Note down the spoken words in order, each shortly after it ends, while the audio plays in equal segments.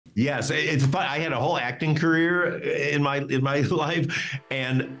Yes, it's fun. I had a whole acting career in my life,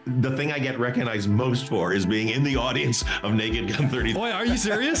 and the thing I get recognized most for is being in the audience of Naked Gun 30. Boy, are you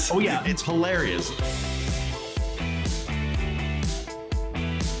serious? Oh yeah, it's hilarious.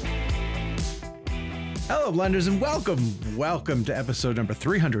 Hello, Blenders, and welcome to episode number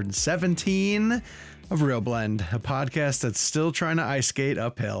 317 of ReelBlend, a podcast that's still trying to ice skate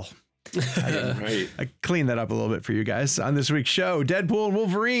uphill. I cleaned that up a little bit for you guys. On this week's show, Deadpool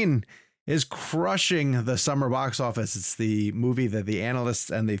Wolverine is crushing the summer box office. It's the movie that the analysts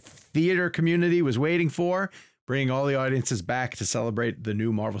and the theater community was waiting for, bringing all the audiences back to celebrate the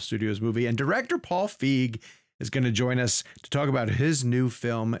new Marvel Studios movie. And director Paul Feig is going to join us to talk about his new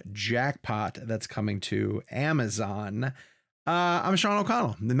film, Jackpot, that's coming to Amazon. I'm Sean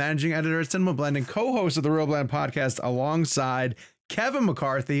O'Connell, the managing editor at Cinema Blend and co-host of the ReelBlend podcast, alongside Kevin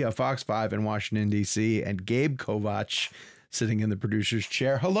McCarthy of Fox 5 in Washington, D.C., and Gabe Kovach sitting in the producer's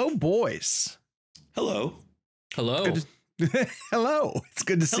chair. Hello, boys. Hello. Hello. Hello. It's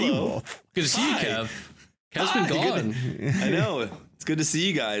good to see you both. Good to see you, Kev. Kev's been gone. I know. It's good to see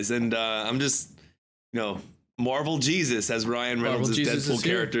you guys. And I'm just, Marvel Jesus, as Ryan Reynolds' Deadpool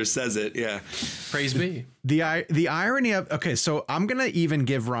character says it. Yeah. Praise me. The irony of, okay, so I'm going to even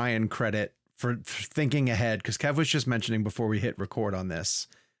give Ryan credit for thinking ahead, because Kev was just mentioning before we hit record on this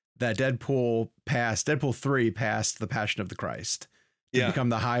that Deadpool 3 passed The Passion of the Christ to become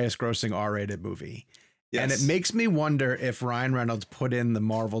the highest grossing R-rated movie. Yes. And it makes me wonder if Ryan Reynolds put in the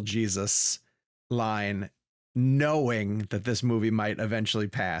Marvel Jesus line knowing that this movie might eventually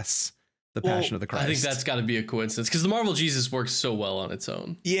pass The Passion of the Christ. I think that's got to be a coincidence, because the Marvel Jesus works so well on its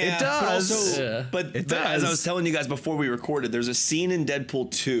own. Yeah, it does. But as I was telling you guys before we recorded, there's a scene in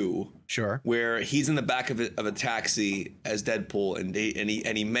Deadpool 2 where he's in the back of a taxi as Deadpool,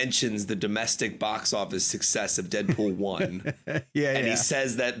 and he mentions the domestic box office success of Deadpool 1. He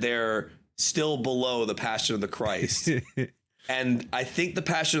says that they're still below The Passion of the Christ. And I think The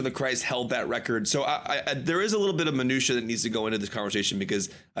Passion of the Christ held that record. So there is a little bit of minutia that needs to go into this conversation, because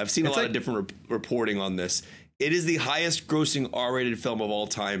I've seen a lot of different reporting on this. It is the highest grossing R-rated film of all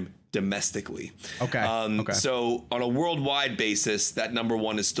time domestically. Okay. So on a worldwide basis, that number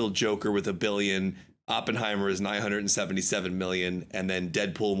one is still Joker with $1 billion. Oppenheimer is $977 million, and then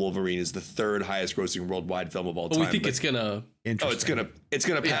Deadpool and Wolverine is the third highest grossing worldwide film of all time. We think it's gonna. It's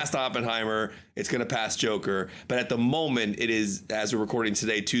gonna pass Oppenheimer. It's gonna pass Joker. But at the moment, it is, as we're recording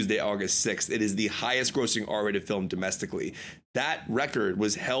today, Tuesday, August 6th. It is the highest grossing R-rated film domestically. That record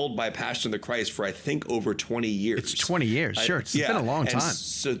was held by Passion of the Christ for, I think, over 20 years. It's 20 years. Sure, it's been a long time.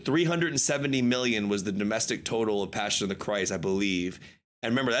 So 370 million was the domestic total of Passion of the Christ, I believe.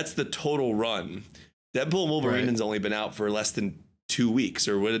 And remember, that's the total run. Deadpool and Wolverine has only been out for less than 2 weeks,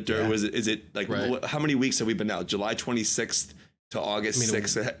 or what? Or was it? Is it like how many weeks have we been out? July 26th to August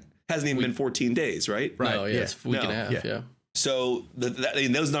 6th. It hasn't even been 14 days, right? Right. No, it's a week and a half. Yeah. So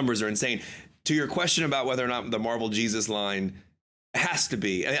those numbers are insane. To your question about whether or not the Marvel Jesus line has to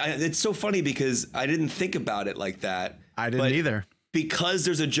be, it's so funny because I didn't think about it like that. I didn't either. Because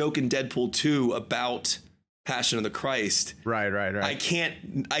there's a joke in Deadpool 2 about Passion of the Christ. Right.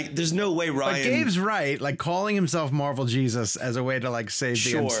 There's no way Ryan. But Gabe's right. Like, calling himself Marvel Jesus as a way to like save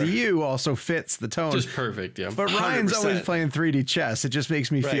the MCU also fits the tone. Just perfect. Yeah. But Ryan's 100%. Always playing 3D chess. It just makes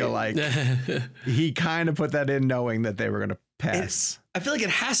me feel like he kind of put that in knowing that they were going to pass. I feel like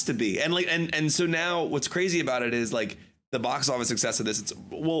it has to be. And so now what's crazy about it is like the box office success of this.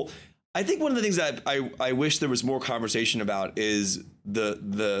 I think one of the things that I wish there was more conversation about is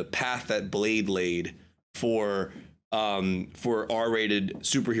the path that Blade laid for R-rated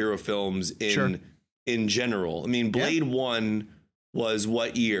superhero films in general. I mean, Blade 1 was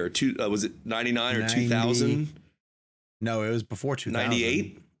what year? Was it 99 or 2000? No, it was before 2000.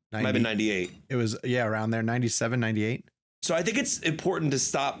 98? Might have been 98. It was, around there, 97, 98. So I think it's important to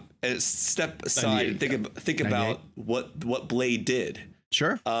step aside and think about what Blade did.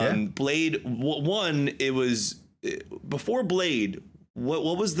 Sure. Blade 1, it was before Blade.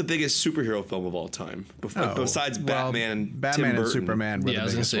 What was the biggest superhero film of all time besides Batman? Batman and Superman. I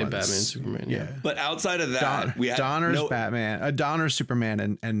was gonna say Batman and Superman. Yeah, but outside of that, we had Donner's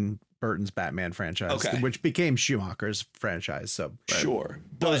Superman and Burton's Batman franchise, which became Schumacher's franchise. So sure,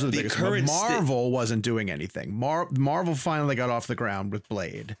 those are the biggest. But Marvel wasn't doing anything. Marvel finally got off the ground with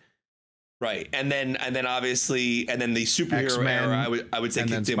Blade. Right, and then obviously, and then the superhero X-Men, era, I would say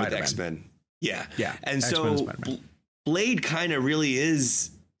kicked in with X-Men. Yeah, and X-Men so Blade kind of really is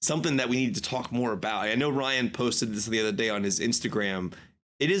something that we need to talk more about. I know Ryan posted this the other day on his Instagram.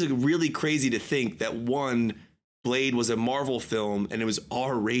 It is really crazy to think that Blade was a Marvel film and it was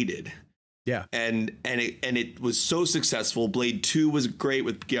R-rated. Yeah. And it was so successful. Blade 2 was great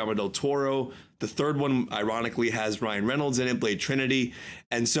with Guillermo del Toro. The third one, ironically, has Ryan Reynolds in it, Blade Trinity.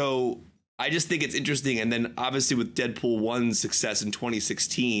 And so I just think it's interesting. And then obviously with Deadpool 1's success in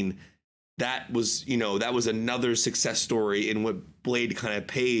 2016, that was another success story in what Blade kind of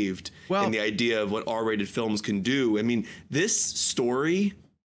paved in the idea of what R-rated films can do. I mean, this story,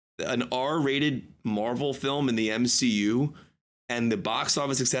 an R-rated Marvel film in the MCU, and the box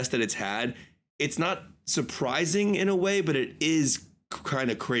office success that it's had, it's not surprising in a way, but it is kind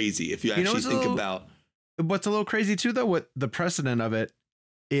of crazy if you actually think about. What's a little crazy too, though, what the precedent of it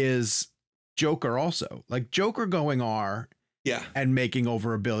is Joker also. Like Joker going R and making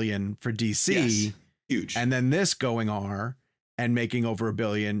over $1 billion for DC. Yes. Huge. And then this going R and making over $1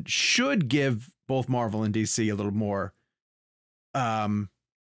 billion should give both Marvel and DC a little more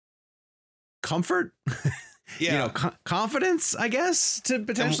comfort. Confidence, I guess, to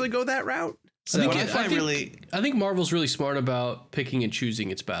potentially go that route. So I think Marvel's really smart about picking and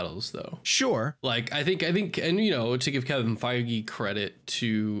choosing its battles, though. Sure. Like I think, and to give Kevin Feige credit,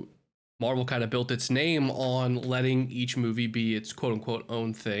 to Marvel kind of built its name on letting each movie be its quote unquote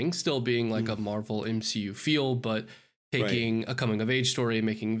own thing, still being like a Marvel MCU feel, but taking a coming of age story and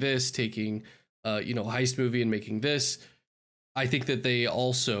making this, taking a heist movie and making this. I think that they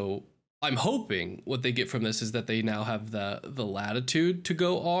also, I'm hoping what they get from this is that they now have the latitude to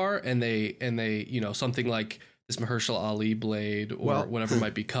go R, and they something like this Mahershala Ali Blade or whatever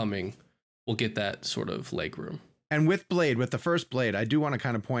might be coming will get that sort of leg room. And with the first Blade, I do want to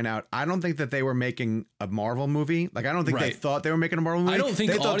kind of point out, I don't think that they were making a Marvel movie. Like, I don't think they thought they were making a Marvel movie. I don't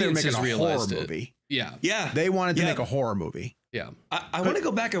think they thought they were making a horror it. movie. Yeah. Yeah. They wanted to make a horror movie. Yeah. I want to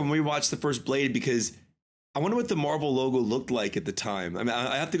go back and rewatch the first Blade because I wonder what the Marvel logo looked like at the time. I mean,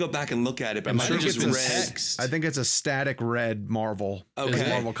 I have to go back and look at it, but I'm sure it was red. I think it's a static red Marvel,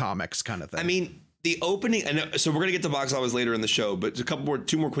 Marvel Comics kind of thing. I mean, the opening, and so we're going to get to box office later in the show, but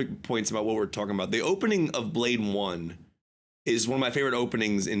two more quick points about what we're talking about. The opening of Blade 1 is one of my favorite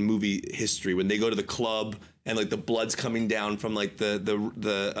openings in movie history, when they go to the club and like the blood's coming down from like the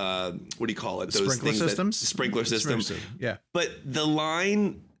what do you call it? Those sprinkler systems? Sprinkler system. Yeah. But the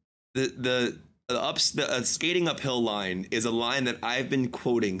line, the skating uphill line is a line that I've been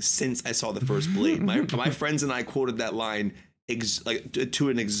quoting since I saw the first Blade. My friends and I quoted that line to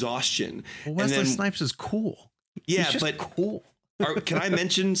an exhaustion. Well, Wesley Snipes is cool. Yeah, He's just cool. Can I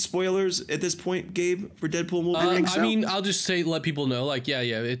mention spoilers at this point, Gabe, for Deadpool Wolverine? I mean, I'll just let people know, like,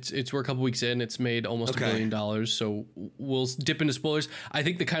 it's we're a couple weeks in. It's made almost $1 billion, so we'll dip into spoilers. I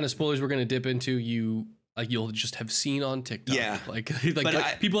think the kind of spoilers we're going to dip into, you'll just have seen on TikTok. Yeah, like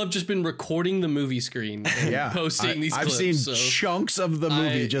people have just been recording the movie screen and posting these clips. I've seen chunks of the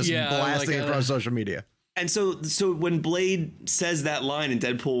movie blasting across social media. And so when Blade says that line in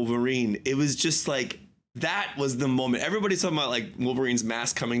Deadpool Wolverine, it was just like, that was the moment. Everybody's talking about like Wolverine's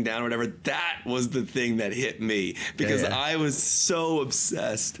mask coming down or whatever. That was the thing that hit me because I was so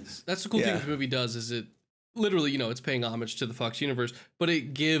obsessed. That's the cool thing the movie does, is it literally, it's paying homage to the Fox universe, but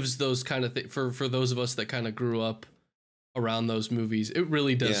it gives those kind of things for those of us that kind of grew up around those movies. It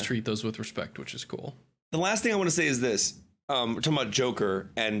really does treat those with respect, which is cool. The last thing I want to say is this. We're talking about Joker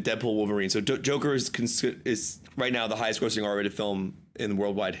and Deadpool Wolverine. So Joker is right now the highest grossing R-rated film in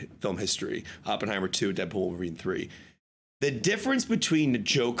worldwide film history. Oppenheimer 2, Deadpool Wolverine 3. The difference between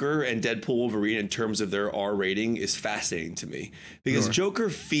Joker and Deadpool Wolverine in terms of their R rating is fascinating to me, because Joker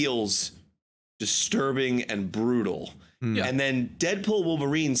feels disturbing and brutal. Yeah. And then Deadpool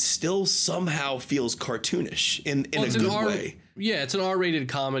Wolverine still somehow feels cartoonish in a good way. Yeah, it's an R-rated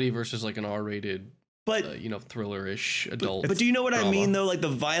comedy versus like an R-rated thriller-ish adult. But do you know what drama. I mean, though? Like, the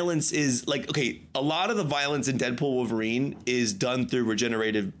violence is like, okay, a lot of the violence in Deadpool Wolverine is done through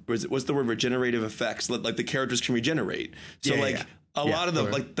regenerative effects. Like the characters can regenerate. So a lot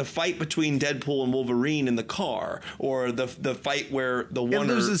of the fight between Deadpool and Wolverine in the car, or the fight where the one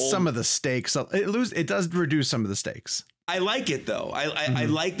loses some of the stakes. It does reduce some of the stakes. I like it, though. I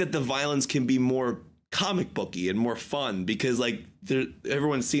like that the violence can be more comic booky and more fun, because like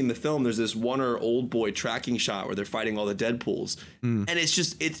everyone's seen the film. There's this old boy tracking shot where they're fighting all the Deadpools, and it's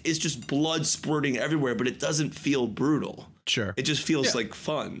just blood spurting everywhere, but it doesn't feel brutal. Sure, it just feels like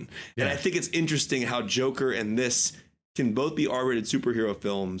fun. And I think it's interesting how Joker and this can both be R-rated superhero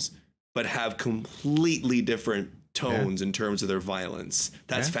films, but have completely different tones in terms of their violence.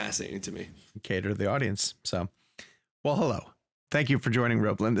 That's fascinating to me. Cater to the audience. So, well, hello. Thank you for joining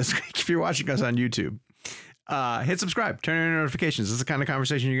ReelBlend this week. If you're watching us on YouTube, hit subscribe, turn on your notifications. This is the kind of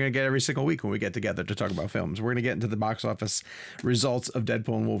conversation you're going to get every single week when we get together to talk about films. We're going to get into the box office results of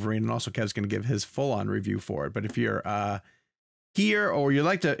Deadpool and Wolverine, and also Kev's going to give his full-on review for it. But if you're hear, or you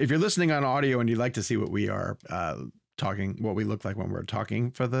like to, if you're listening on audio and you'd like to see what we are talking, what we look like when we're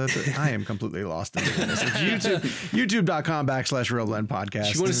talking for I am completely lost in this. It's youtube.com/ReelBlend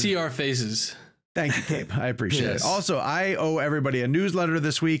podcast. You want to see our faces. Thank you, Cape. I appreciate it. Also, I owe everybody a newsletter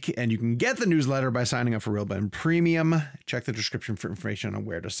this week, and you can get the newsletter by signing up for ReelBlend Premium. Check the description for information on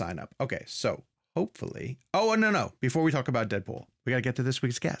where to sign up. Okay, so hopefully... Oh, no. Before we talk about Deadpool, we got to get to this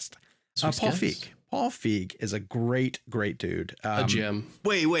week's guest. Paul Feig. Paul Feig is a great dude. A gem.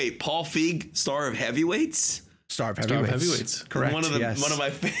 Wait. Paul Feig, star of Heavyweights? Star of Heavyweights. Correct. One of my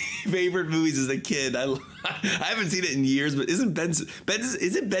favorite movies as a kid. I haven't seen it in years, but isn't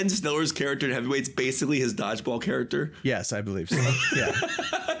Ben Stiller's character in Heavyweights basically his dodgeball character? Yes, I believe so. Yeah.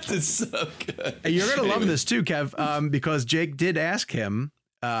 It's so good. And you're gonna love this too, Kev, because Jake did ask him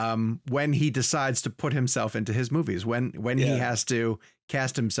when he decides to put himself into his movies, when he has to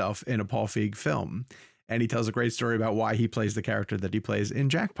cast himself in a Paul Feig film. And he tells a great story about why he plays the character that he plays in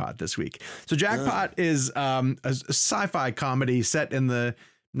Jackpot this week. So Jackpot is a sci-fi comedy set in the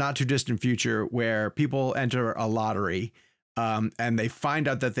not too distant future where people enter a lottery and they find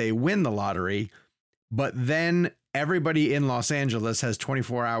out that they win the lottery, but then everybody in Los Angeles has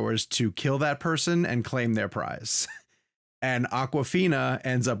 24 hours to kill that person and claim their prize. And Awkwafina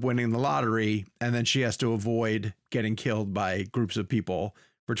ends up winning the lottery, and then she has to avoid getting killed by groups of people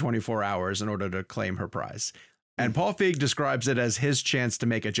for 24 hours in order to claim her prize. And Paul Feig describes it as his chance to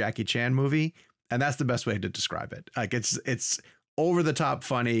make a Jackie Chan movie. And that's the best way to describe it. Like it's over the top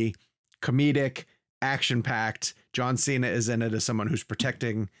funny, comedic, action packed. John Cena is in it as someone who's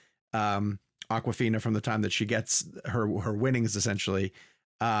protecting Awkwafina from the time that she gets her winnings, essentially.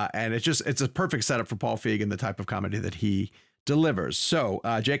 And it's a perfect setup for Paul Feig and the type of comedy that he delivers. So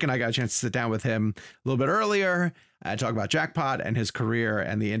Jake and I got a chance to sit down with him a little bit earlier and talk about Jackpot and his career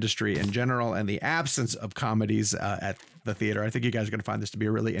and the industry in general and the absence of comedies at the theater. I think you guys are going to find this to be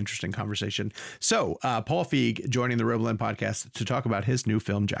a really interesting conversation. So Paul Feig joining the ReelBlend podcast to talk about his new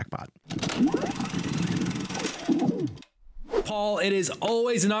film, Jackpot. Paul, it is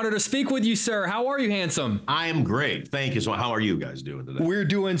always an honor to speak with you, sir. How are you, handsome? I am great. Thank you. So how are you guys doing today? We're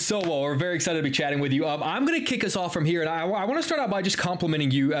doing so well. We're very excited to be chatting with you. I'm going to kick us off from here. And I want to start out by just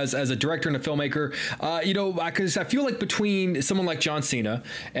complimenting you as a director and a filmmaker. Because I feel like between someone like John Cena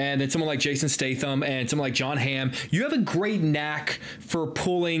and then someone like Jason Statham and someone like John Hamm, you have a great knack for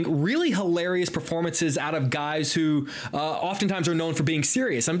pulling really hilarious performances out of guys who oftentimes are known for being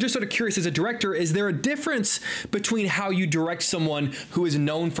serious. I'm just sort of curious, as a director, is there a difference between how you direct someone who is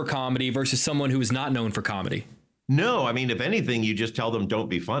known for comedy versus someone who is not known for comedy? No, I mean, if anything, you just tell them don't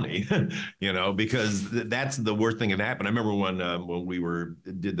be funny, because that's the worst thing that can happen. I remember when we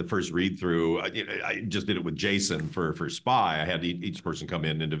did the first read through, I just did it with Jason for Spy. I had each person come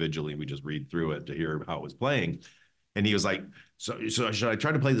in individually. We just read through it to hear how it was playing. And he was like, so should I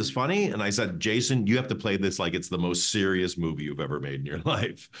try to play this funny? And I said, Jason, you have to play this like it's the most serious movie you've ever made in your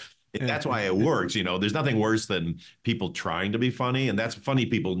life. That's why it works. There's nothing worse than people trying to be funny. And that's funny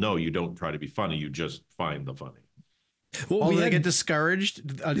people know you don't try to be funny. You just find the funny. Well, do they get discouraged?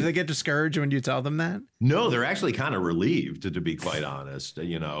 Do they get discouraged when you tell them that? No, they're actually kind of relieved, to be quite honest.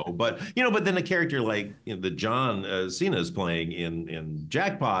 But then a character like that John Cena is playing in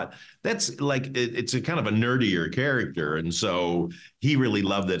Jackpot, that's like it's a kind of a nerdier character, and so he really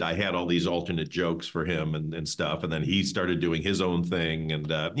loved it. I had all these alternate jokes for him and stuff, and then he started doing his own thing, and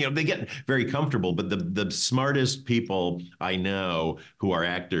they get very comfortable. But the smartest people I know who are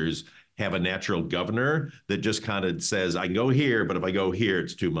actors have a natural governor that just kind of says, I can go here, but if I go here,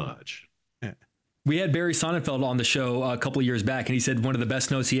 it's too much. We had Barry Sonnenfeld on the show a couple of years back, and he said one of the best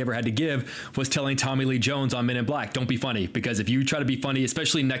notes he ever had to give was telling Tommy Lee Jones on Men in Black, don't be funny, because if you try to be funny,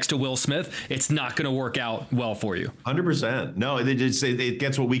 especially next to Will Smith, it's not going to work out well for you. 100%. No, it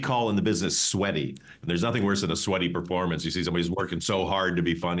gets what we call in the business sweaty. And there's nothing worse than a sweaty performance. You see somebody who's working so hard to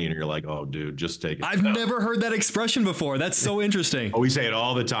be funny, and you're like, oh, dude, just take it. I've never heard that expression before. That's so interesting. Oh, we say it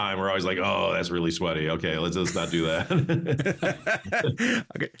all the time. We're always like, oh, that's really sweaty. Okay, let's not do that.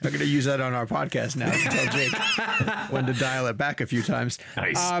 Okay, I'm going to use that on our podcast now. Tell Jake when to dial it back a few times.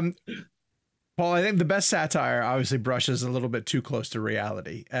 Nice. Paul, I think the best satire obviously brushes a little bit too close to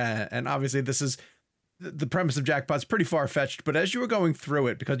reality. And obviously this is the premise of Jackpot's pretty far-fetched, but as you were going through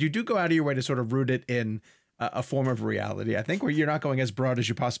it, because you do go out of your way to sort of root it in a form of reality, I think where you're not going as broad as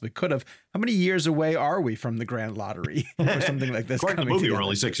you possibly could have. How many years away are we from the grand lottery or something like this? According to the movie, we're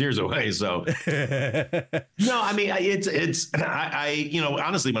only 6 years away. So no, I mean,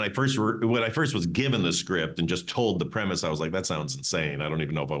 honestly, when I first was given the script and just told the premise, I was like, that sounds insane. I don't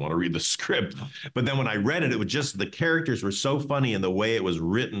even know if I want to read the script. But then when I read it, it was just the characters were so funny and the way it was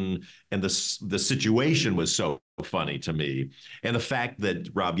written and the situation was so funny to me. And the fact that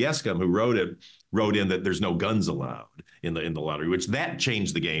Rob Yescom, who wrote in that there's no guns allowed in the lottery, which that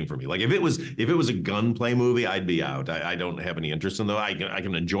changed the game for me. Like if it was a gunplay movie, I'd be out. I don't have any interest in those. I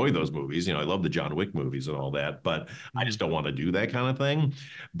can enjoy those movies. I love the John Wick movies and all that, but I just don't want to do that kind of thing.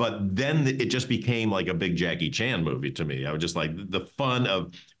 But then it just became like a big Jackie Chan movie to me. I was just like the fun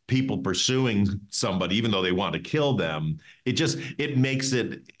of people pursuing somebody even though they want to kill them. It makes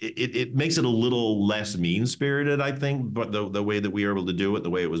it a little less mean-spirited, I think, but the way that we were able to do it, the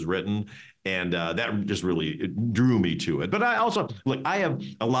way it was written, and that just really drew me to it. But I also, look, I have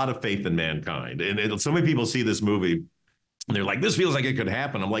a lot of faith in mankind, and so many people see this movie and they're like, this feels like it could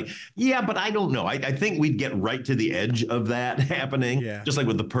happen. I'm like, yeah, but I don't know. I think we'd get right to the edge of that happening, just like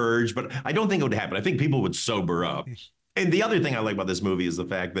with The Purge, but I don't think it would happen. I think people would sober up. And the other thing I like about this movie is the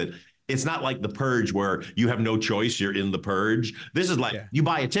fact that it's not like The Purge where you have no choice, you're in The Purge. This is like you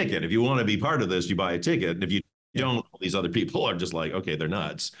buy a ticket. If you want to be part of this, you buy a ticket. And if you don't, all these other people are just like, okay, they're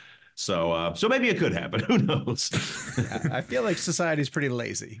nuts. So maybe it could happen. Who knows? I feel like society's pretty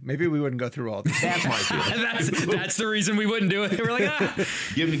lazy. Maybe we wouldn't go through all this. That's my feeling. That's the reason we wouldn't do it. We're like,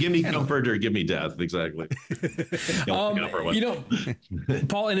 give me comfort or give me death. Exactly. Paul,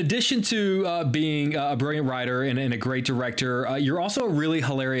 in addition to being a brilliant writer and a great director, you're also a really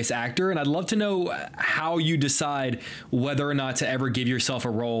hilarious actor. And I'd love to know how you decide whether or not to ever give yourself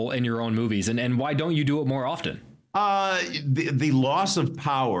a role in your own movies, and why don't you do it more often? The loss of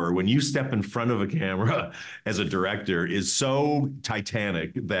power when you step in front of a camera as a director is so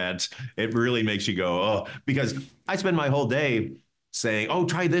titanic that it really makes you go, oh, because I spend my whole day saying, oh,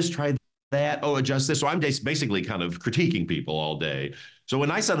 try this, try that, oh, adjust this. So I'm basically kind of critiquing people all day. So when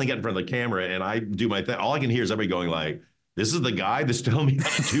I suddenly get in front of the camera and I do my thing, all I can hear is everybody going like, this is the guy that's telling me how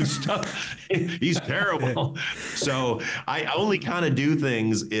to do stuff. He's terrible. So I only kind of do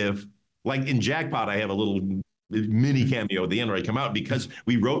things if, like in Jackpot, I have a little mini cameo at the end where I come out because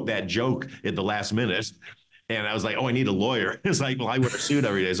we wrote that joke at the last minute. And I was like, oh, I need a lawyer. It's like, well, I wear a suit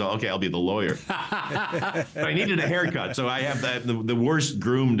every day. So, okay, I'll be the lawyer. I needed a haircut. So I have the worst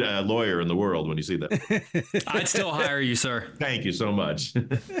groomed lawyer in the world when you see that. I'd still hire you, sir. Thank you so much.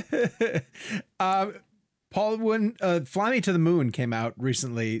 Paul, when Fly Me to the Moon came out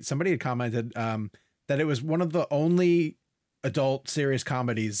recently, somebody had commented that it was one of the only adult serious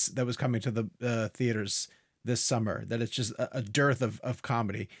comedies that was coming to the theaters this summer, that it's just a dearth of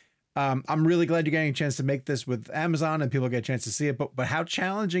comedy. I'm really glad you're getting a chance to make this with Amazon and people get a chance to see it, but how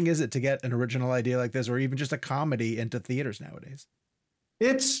challenging is it to get an original idea like this or even just a comedy into theaters nowadays?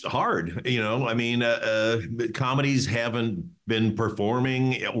 It's hard. I mean, comedies haven't been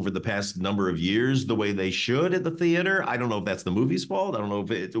performing over the past number of years the way they should at the theater. I don't know if that's the movie's fault. I don't know if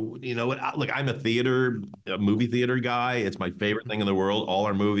it, look, I'm a movie theater guy. It's my favorite thing in the world. All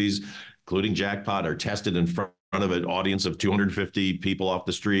our movies, including Jackpot, are tested in front of an audience of 250 people off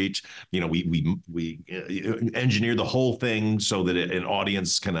the street. We engineer the whole thing so that an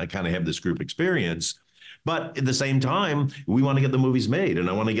audience can kind of have this group experience. But at the same time, we want to get the movies made and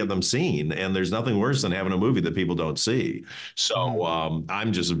I want to get them seen. And there's nothing worse than having a movie that people don't see. So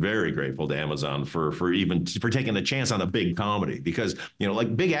I'm just very grateful to Amazon for taking a chance on a big comedy because,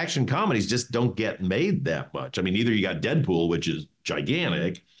 like big action comedies just don't get made that much. I mean, either you got Deadpool, which is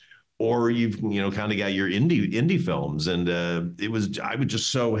gigantic, or you've, kind of got your indie films. And I was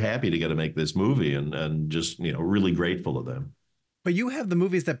just so happy to get to make this movie and just, really grateful to them. But you have the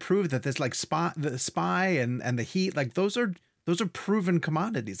movies that prove that this like the Spy and the Heat, like those are proven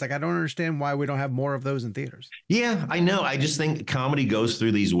commodities. Like, I don't understand why we don't have more of those in theaters. Yeah, I know. I just think comedy goes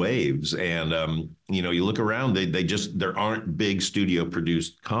through these waves and, you look around, there aren't big studio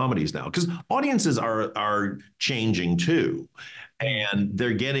produced comedies now because audiences are changing too. And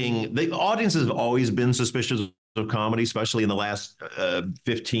the audiences have always been suspicious of comedy, especially in the last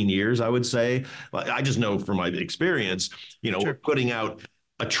 15 years, I would say. I just know from my experience, We're putting out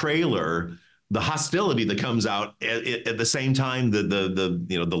a trailer, the hostility that comes out at the same time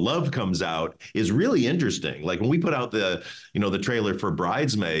the love comes out is really interesting. Like when we put out the trailer for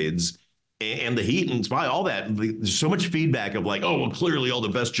Bridesmaids and the Heat and Spy, all that, there's so much feedback of like, oh, well, clearly all the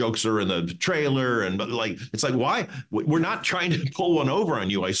best jokes are in the trailer. And like, it's like, why? We're not trying to pull one over on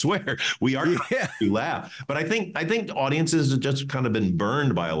you. I swear we are trying to laugh. But I think audiences have just kind of been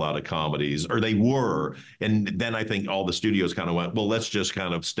burned by a lot of comedies, or they were. And then I think all the studios kind of went, well, let's just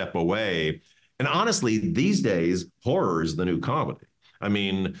kind of step away. And honestly, these days, horror is the new comedy. I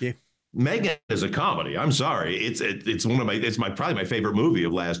mean, Megan is a comedy. I'm sorry. It's probably my favorite movie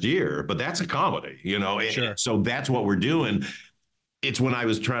of last year, but that's a comedy, Sure. So that's what we're doing. It's when I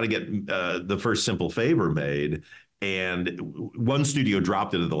was trying to get the first Simple Favor made, and one studio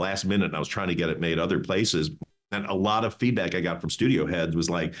dropped it at the last minute, and I was trying to get it made other places. And a lot of feedback I got from studio heads was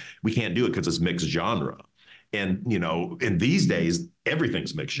like, we can't do it because it's mixed genre. And, you know, in these days,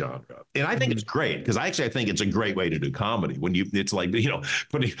 everything's mixed genre. And I think it's great because I think it's a great way to do comedy when it's like, you know,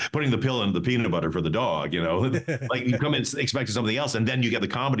 putting the pill in the peanut butter for the dog, you know, like you come in expecting something else and then you get the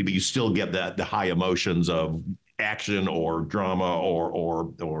comedy, but you still get the high emotions of action or drama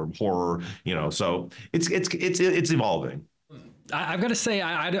or horror, you know, so it's evolving. I've got to say,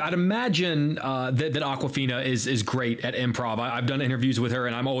 I'd imagine that Awkwafina is great at improv. I've done interviews with her,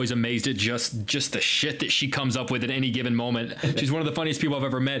 and I'm always amazed at just the shit that she comes up with at any given moment. She's one of the funniest people I've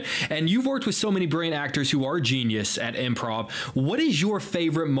ever met. And you've worked with so many brilliant actors who are genius at improv. What is your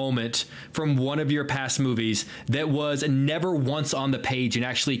favorite moment from one of your past movies that was never once on the page and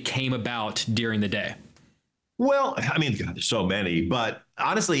actually came about during the day? Well, I mean, God, there's so many, but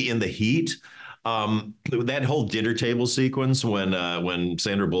honestly, in The Heat, that whole dinner table sequence when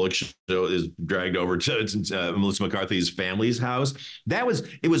Sandra Bullock is dragged over to Melissa McCarthy's family's house, it was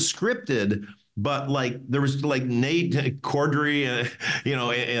scripted, but like there was like Nate Cordry, you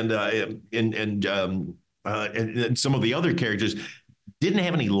know, and some of the other characters didn't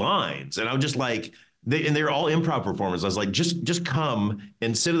have any lines, and I was just like. They're all improv performers. I was like, just come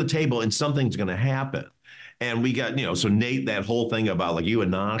and sit at the table and something's going to happen. And we got, you know, so Nate, that whole thing about like, are you a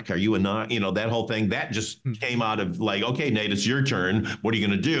knock? You know, that whole thing that just came out of like, okay, Nate, it's your turn. What are you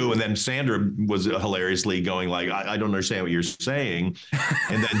going to do? And then Sandra was hilariously going like, I don't understand what you're saying.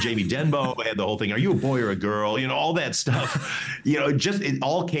 And then Jamie Denbo had the whole thing. Are you a boy or a girl? You know, all that stuff, you know, it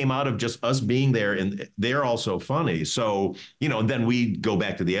all came out of just us being there and they're all so funny. So, you know, then we go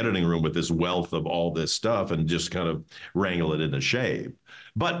back to the editing room with this wealth of all this stuff and just kind of wrangle it into shape.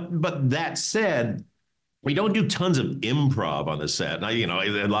 But that said, we don't do tons of improv on the set. And you know,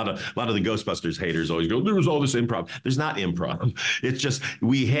 a lot of the Ghostbusters haters always go, "There's all this improv." There's not improv. It's just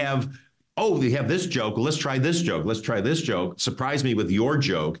we have this joke. Let's try this joke. Let's try this joke. Surprise me with your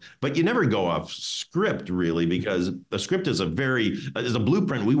joke. But you never go off script really, because the script is a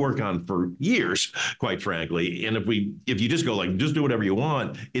blueprint we work on for years, quite frankly. And if you just go like, just do whatever you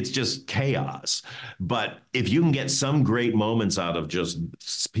want, it's just chaos. But if you can get some great moments out of just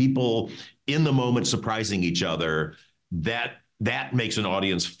people in the moment surprising each other, that makes an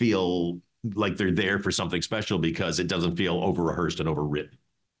audience feel like they're there for something special because it doesn't feel over-rehearsed and overwritten.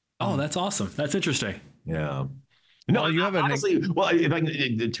 Oh, that's awesome. That's interesting. Yeah. No, you have honestly. Well, if I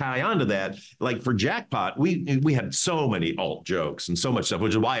can tie on to that, like for Jackpot, we had so many alt jokes and so much stuff,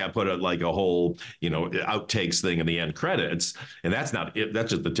 which is why I put a whole, you know, outtakes thing in the end credits, and that's not it.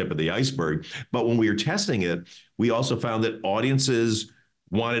 That's just the tip of the iceberg. But when we were testing it, we also found that audiences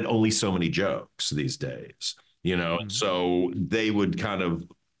wanted only so many jokes these days. You know, so they would kind of.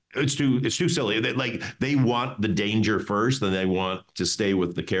 It's too silly. They want the danger first, then they want to stay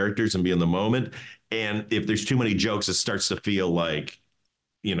with the characters and be in the moment. And if there's too many jokes, it starts to feel like,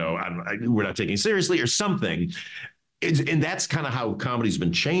 you know, we're not taking it seriously or something. And that's kind of how comedy's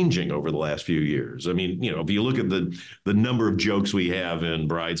been changing over the last few years. I mean, you know, if you look at the number of jokes we have in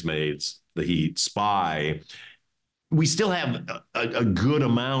Bridesmaids, The Heat, Spy, we still have a good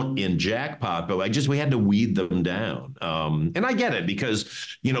amount in Jackpot, but we had to weed them down. And I get it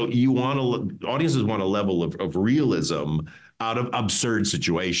because, you know, audiences want a level of realism out of absurd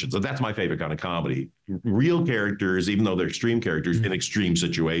situations. So that's my favorite kind of comedy. Real characters, even though they're extreme characters, in extreme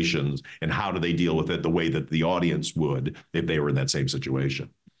situations, and how do they deal with it the way that the audience would if they were in that same situation.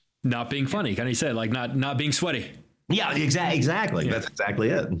 Not being funny, kind of said, like not being sweaty. Yeah, exactly. Yeah. That's exactly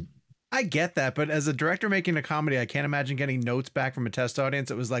it. I get that, but as a director making a comedy, I can't imagine getting notes back from a test audience.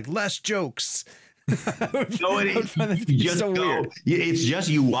 It was like less jokes. No, it's so weird. It's just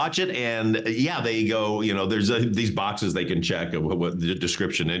you watch it and they go, you know, there's these boxes they can check of what the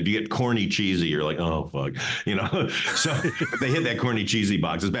description, and if you get corny cheesy, you're like, oh fuck, you know. So if they hit that corny cheesy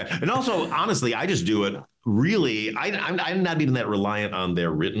box, it's bad. And also, honestly, I just do it. Really, I'm not even that reliant on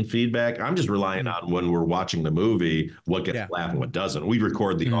their written feedback. I'm just relying on when we're watching the movie, what gets laughed and what doesn't. We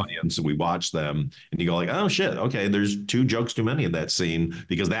record the audience and we watch them, and you go like, oh shit, okay, there's 2 jokes too many in that scene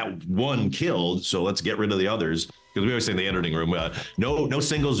because that one killed, so let's get rid of the others. Because we always say in the editing room, no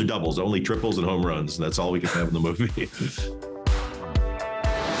singles or doubles, only triples and home runs. That's all we can have in the movie.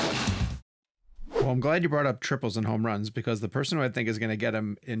 Well, I'm glad you brought up triples and home runs, because the person who I think is going to get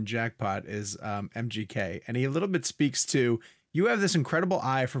him in Jackpot is MGK. And he a little bit speaks to, you have this incredible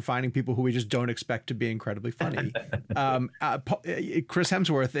eye for finding people who we just don't expect to be incredibly funny. Chris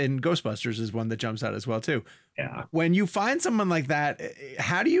Hemsworth in Ghostbusters is one that jumps out as well, too. Yeah. When you find someone like that,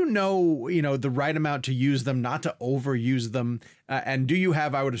 how do you know, the right amount to use them, not to overuse them? And do you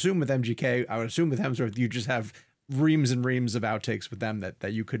have, I would assume with MGK, I would assume with Hemsworth, you just have reams and reams of outtakes with them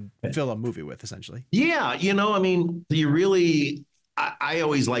that you could fill a movie with, essentially. Yeah, I mean, you really. I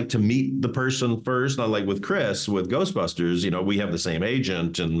always like to meet the person first. Not like with Chris with Ghostbusters, we have the same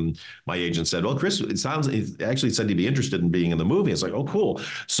agent, and my agent said, "Well, Chris, he actually said he'd be interested in being in the movie." It's like, "Oh, cool."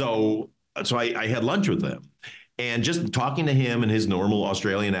 So I had lunch with him. And just talking to him in his normal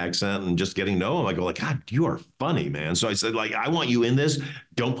Australian accent and just getting to know him, I go like, God, you are funny, man. So I said, like, I want you in this.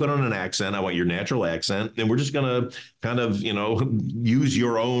 Don't put on an accent. I want your natural accent. And we're just going to kind of, use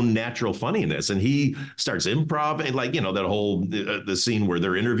your own natural funniness. And he starts improv and that whole, the scene where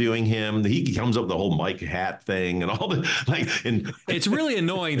they're interviewing him, he comes up with the whole Mike hat thing and all the and it's really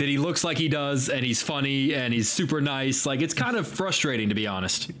annoying that he looks like he does and he's funny and he's super nice. Like, it's kind of frustrating, to be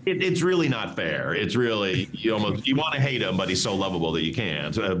honest. It's really not fair. It's really, you want to hate him, but he's so lovable that you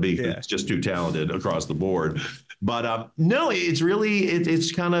can't because he's just too talented across the board. But no, it's really,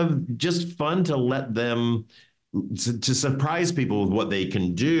 it's kind of just fun to let them, to surprise people with what they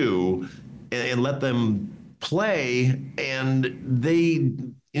can do and let them play. And they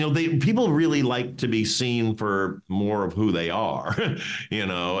people really like to be seen for more of who they are,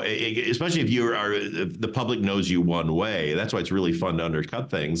 especially if the public knows you one way. That's why it's really fun to undercut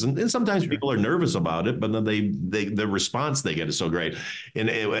things. And sometimes people are nervous about it, but then the response they get is so great. And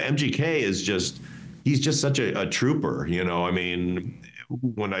MGK is he's just such a trooper, I mean,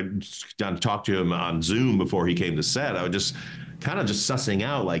 when I talked to him on Zoom before he came to set, I would just kind of sussing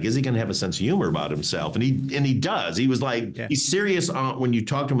out, like, is he going to have a sense of humor about himself? And he does. He was like, he's serious when you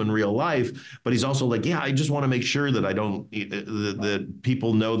talk to him in real life, but he's also like, I just want to make sure that I don't, that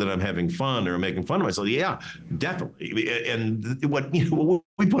people know that I'm having fun or making fun of myself. Yeah, definitely. And what we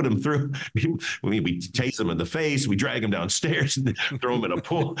put him through, we tase him in the face, we drag him downstairs, and throw him in a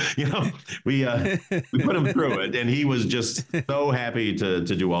pool. We put him through it, and he was just so happy to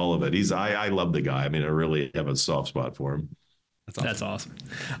do all of it. I love the guy. I mean, I really have a soft spot for him. That's awesome.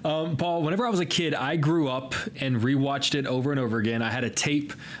 Paul, whenever I was a kid, I grew up and rewatched it over and over again. I had a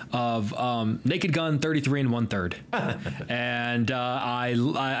tape of Naked Gun 33 1/3. And I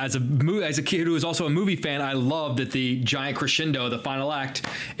as a kid who was also a movie fan, I loved that the giant crescendo, the final act,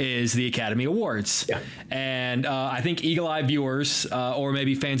 is the Academy Awards. Yeah. And I think eagle-eyed viewers or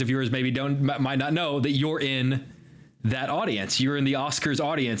maybe fans of yours might not know that you're in that audience. You're in the Oscars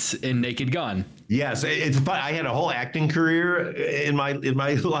audience in Naked Gun. Yes, it's fun. I had a whole acting career in my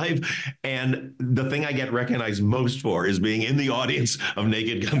life, and the thing I get recognized most for is being in the audience of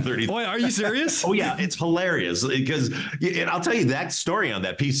Naked Gun 30. Boy, are you serious? Oh yeah, it's hilarious because, and I'll tell you that story on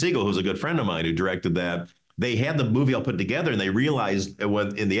that. Pete Siegel, who's a good friend of mine who directed that, they had the movie all put together, and they realized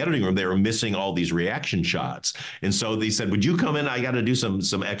when in the editing room they were missing all these reaction shots, and so they said, "Would you come in? I got to do some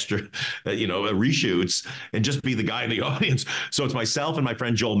extra, reshoots, and just be the guy in the audience." So it's myself and my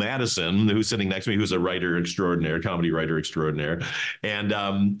friend Joel Madison, who's sitting next to me, who's a writer extraordinaire, comedy writer extraordinaire, and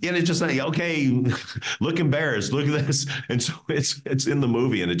it's just like, okay, look embarrassed, look at this, and so it's in the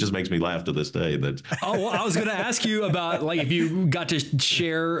movie, and it just makes me laugh to this day. That well, I was going to ask you about like if you got to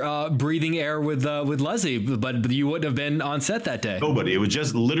share breathing air with Leslie. But you wouldn't have been on set that day. Nobody. It was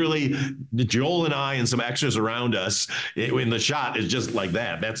just literally Joel and I and some extras around us. In the shot is just like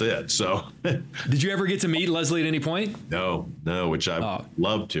that. That's it. So, did you ever get to meet Leslie at any point? No, which I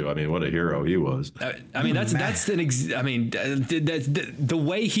love to. I mean, what a hero he was. I mean, the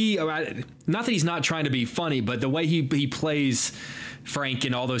way he, not that he's not trying to be funny, but the way he plays Frank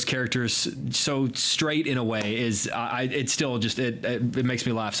and all those characters so straight in a way is it's still just it makes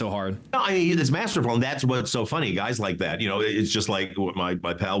me laugh so hard. No, I mean, it's masterful, and that's what's so funny. Guys like that, it's just like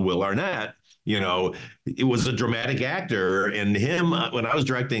my pal Will Arnett. It was a dramatic actor, and him when I was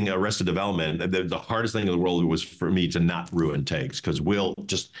directing Arrested Development, the hardest thing in the world was for me to not ruin takes because Will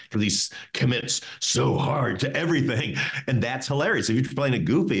because he commits so hard to everything, and that's hilarious. If you're playing it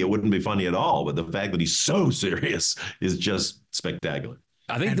goofy, it wouldn't be funny at all. But the fact that he's so serious is just spectacular.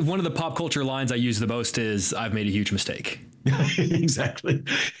 I think one of the pop culture lines I use the most is "I've made a huge mistake." Exactly.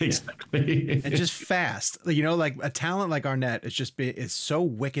 And just fast, like a talent like Arnett is so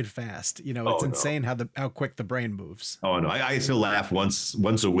wicked fast. It's insane how quick the brain moves. Oh no, I still laugh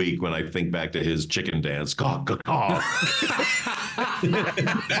once a week when I think back to his chicken dance. Caw, caw, caw.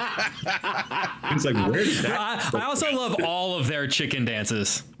 It's like, where did that? I also love all of their chicken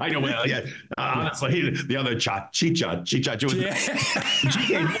dances. I know. Well, yeah. Honestly, the other cha. She came up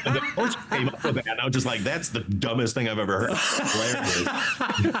with that. And I was just like, that's the dumbest thing I've ever heard.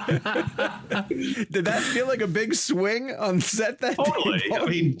 Did that feel like a big swing on set that totally day? I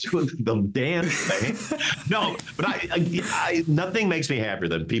mean, the dance thing. No, but I nothing makes me happier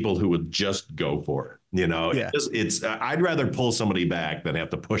than people who would just go for it. It's I'd rather pull somebody back than have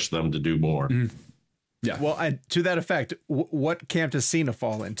to push them to do more. Yeah. Well, to that effect, what camp does Cena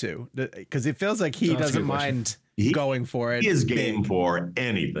fall into? Because it feels like he doesn't mind going for it. He is game for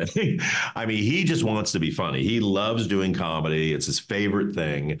anything. I mean, he just wants to be funny. He loves doing comedy. It's his favorite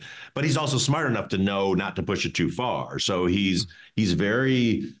thing. But he's also smart enough to know not to push it too far. So he's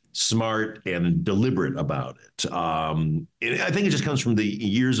very smart and deliberate about it. I think it just comes from the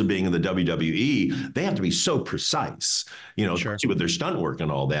years of being in the WWE. They have to be so precise, especially with their stunt work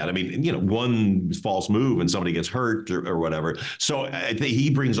and all that. I mean, one false move and somebody gets hurt or whatever. So I think he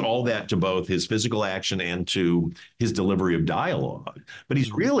brings all that to both his physical action and to his delivery of dialogue. But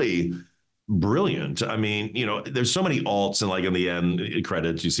he's really brilliant. I mean, there's so many alts, and like in the end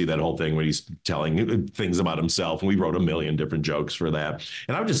credits, you see that whole thing when he's telling things about himself. And we wrote a million different jokes for that.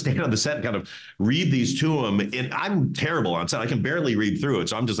 And I would just stand on the set and kind of read these to him. And I'm terrible on set. I can barely read through it.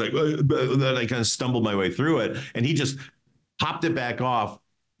 So I'm just like, then I kind of stumbled my way through it. And he just popped it back off.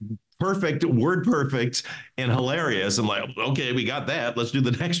 Perfect, word perfect, and hilarious. I'm like, okay, we got that. Let's do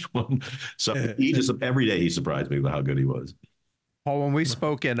the next one. So he just, every day he surprised me with how good he was. Paul, when we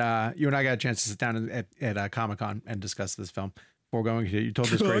spoke at, you and I got a chance to sit down at Comic-Con and discuss this film before going to, you told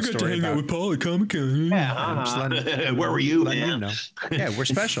this great story about with Paul at Comic-Con. Yeah, where were you, man? Yeah, we're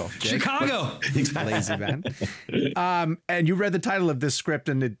special. Jake. Chicago. Lazy man. And you read the title of this script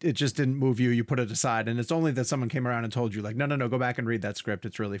and it just didn't move you. You put it aside, and it's only that someone came around and told you, like, no, go back and read that script.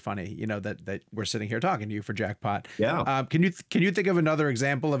 It's really funny. That we're sitting here talking to you for Jackpot. Yeah. Can you think of another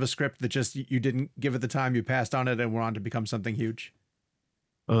example of a script that just you didn't give it the time, you passed on it, and went on to become something huge?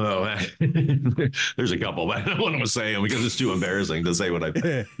 Oh, there's a couple, but I don't want to say them because it's too embarrassing to say what I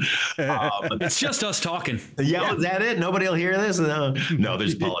think. It's just us talking. Yeah, is that it? Nobody will hear this? No,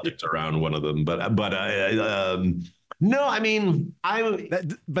 there's politics around one of them, but no, I mean,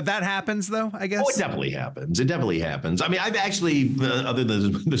 but that happens though, I guess. Oh, it definitely happens. It definitely happens. I mean, I've actually, other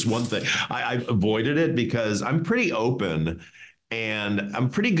than this one thing, I've avoided it because I'm pretty open. And I'm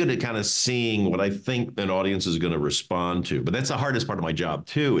pretty good at kind of seeing what I think an audience is going to respond to. But that's the hardest part of my job,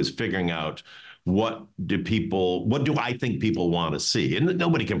 too, is figuring out what do I think people want to see? And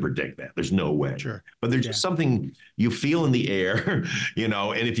nobody can predict that. There's no way. Sure. But there's just something you feel in the air,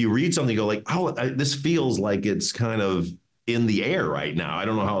 and if you read something, you go like, oh, this feels like it's kind of in the air right now. I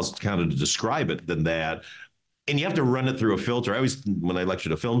don't know how else kind of to describe it than that. And you have to run it through a filter. I always, when I lecture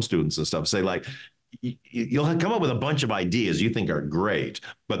to film students and stuff, say like, you'll come up with a bunch of ideas you think are great,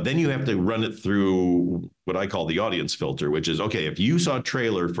 but then you have to run it through what I call the audience filter, which is, okay, if you saw a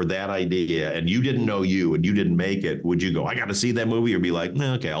trailer for that idea and you didn't know you and you didn't make it, would you go, I got to see that movie, or be like,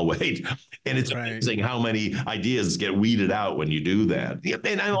 no, okay, I'll wait? And it's amazing how many ideas get weeded out when you do that.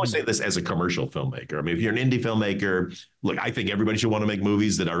 And I always say this as a commercial filmmaker. I mean, if you're an indie filmmaker, look, I think everybody should want to make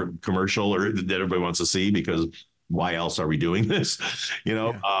movies that are commercial or that everybody wants to see, because why else are we doing this?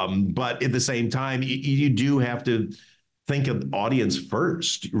 But at the same time, you do have to think of audience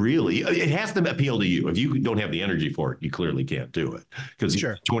first, really. It has to appeal to you. If you don't have the energy for it, you clearly can't do it, because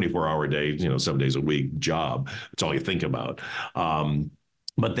 24-hour day, 7 days a week job, it's all you think about.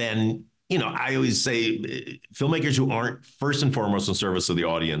 But then, I always say filmmakers who aren't first and foremost in service of the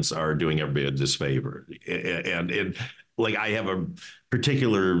audience are doing everybody a disfavor. And like, I have a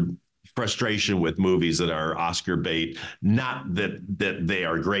particular frustration with movies that are Oscar bait. Not that they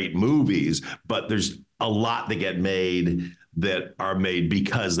are great movies, but there's a lot that get made that are made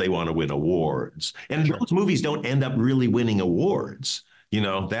because they want to win awards. And those movies don't end up really winning awards.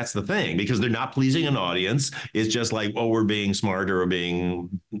 That's the thing, because they're not pleasing an audience. It's just like, oh, we're being smarter or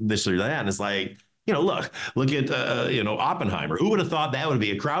being this or that. And it's like, look at Oppenheimer. Who would have thought that would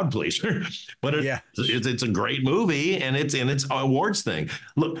be a crowd pleaser? But it's a great movie, and it's in its awards thing.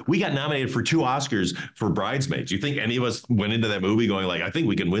 Look, we got nominated for 2 Oscars for Bridesmaids. You think any of us went into that movie going like, I think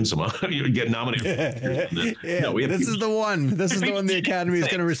we can win some, get nominated? No, this is the one. This is the one the Academy is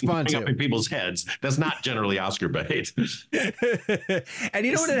going to respond to. Up in people's heads. That's not generally Oscar bait. And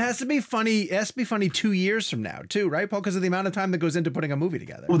you know what? It has to be funny. It has to be funny 2 years from now, too, right, Paul? Because of the amount of time that goes into putting a movie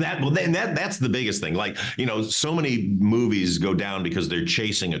together. That's the biggest thing. Like, so many movies go down because they're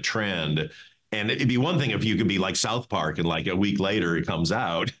chasing a trend. And it'd be one thing if you could be like South Park and like a week later it comes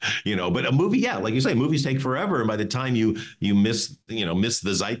out, but a movie, like you say, movies take forever. And by the time you miss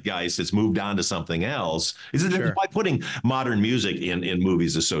the zeitgeist, it's moved on to something else. That's why putting modern music in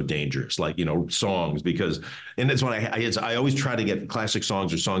movies is so dangerous, like, songs, because, and that's what I always try to get classic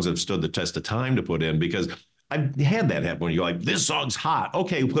songs or songs that have stood the test of time to put in, because I've had that happen when you're like, this song's hot.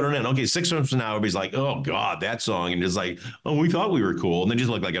 Okay, put it in. Okay, 6 months from now, everybody's like, oh God, that song. And it's like, oh, we thought we were cool. And then you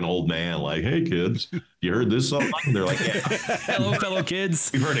just look like an old man, like, hey kids, you heard this song? And they're like, yeah. Hello, fellow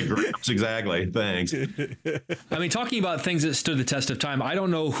kids. We've heard it, Gramps. Exactly. Thanks. I mean, talking about things that stood the test of time, I don't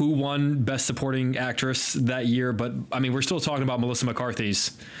know who won Best Supporting Actress that year, but I mean, we're still talking about Melissa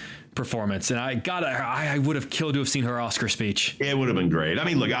McCarthy's performance, and I would have killed to have seen her Oscar speech. It would have been great. I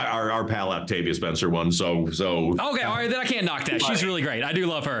mean, look, our pal Octavia Spencer won, so okay, all right, then I can't knock that. She's really great. I do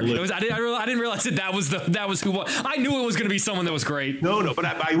love her. I didn't realize that was who won. I knew it was going to be someone that was great. No, but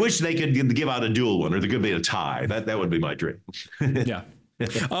I wish they could give out a dual one, or there could be a tie. That would be my dream. Yeah.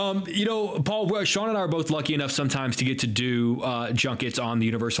 Paul, Sean and I are both lucky enough sometimes to get to do junkets on the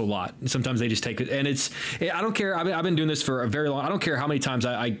Universal lot. Sometimes they just take it, and I don't care. I've been doing this for a very long. I don't care how many times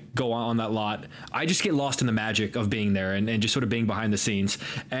I go on that lot. I just get lost in the magic of being there and just sort of being behind the scenes.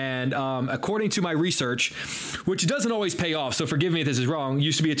 And according to my research, which doesn't always pay off, so forgive me if this is wrong,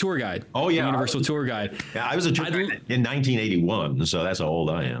 used to be a tour guide. Oh yeah, Universal tour guide. Yeah, I was a tour guide in 1981, so that's how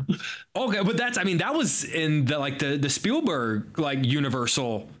old I am. Okay, but that was in the Spielberg Universal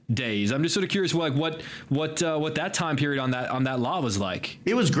days. I'm just sort of curious, what that time period on that lot was like.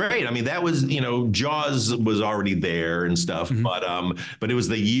 It was great. I mean, that was, Jaws was already there and stuff, but it was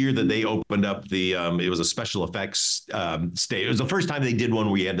the year that they opened up it was a special effects stage. It was the first time they did one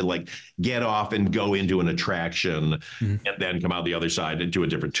where you had to get off and go into an attraction and then come out the other side into a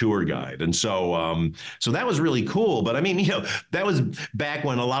different tour guide. And so that was really cool. But I mean, that was back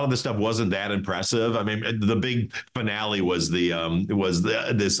when a lot of the stuff wasn't that impressive. I mean, the big finale was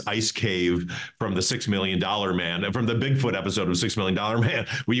this ice cave from the $6 Million Man, from the Bigfoot episode of $6 Million Man,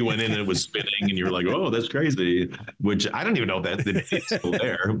 where you went in and it was spinning and you were like, oh, that's crazy, which I don't even know if it's still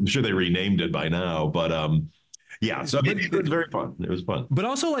there. I'm sure they renamed it by now, but yeah, so it was very fun. It was fun. But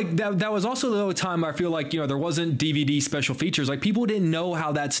also that was also the time I feel like, there wasn't DVD special features. Like people didn't know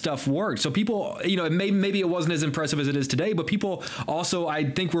how that stuff worked. So people, maybe it wasn't as impressive as it is today, but people also, I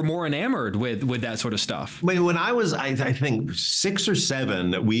think, were more enamored with that sort of stuff. When I was, I think 6 or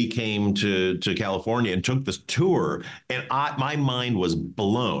 7, we came to California and took this tour, and my mind was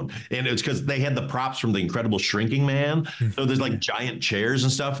blown. And it's because they had the props from The Incredible Shrinking Man. So there's giant chairs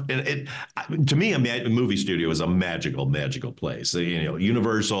and stuff. And to me, a movie studio is a magical place.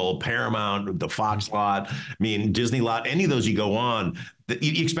 Universal, Paramount, the Fox lot, I mean, Disney lot, any of those you go on,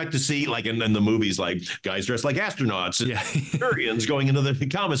 you expect to see in the movies, guys dressed like astronauts and Turians going into the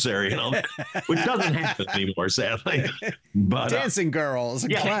commissary and all that, which doesn't happen anymore, sadly. But dancing girls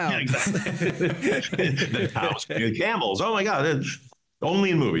and clowns. Yeah, exactly. The cows, camels. Oh my God.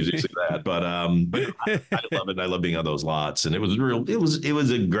 Only in movies you see that, but I love it. I love being on those lots, and it was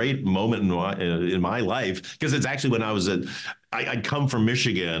a great moment in my life, because it's actually when I'd come from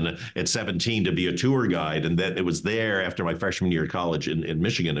Michigan at 17 to be a tour guide, and then it was there after my freshman year of college in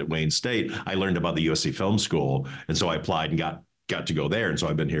Michigan at Wayne State. I learned about the USC Film School, and so I applied and got to go there, and so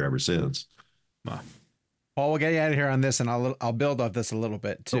I've been here ever since. Wow. Paul, we'll get you out of here on this, and I'll build off this a little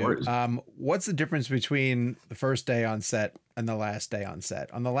bit too. What's the difference between the first day on set and the last day on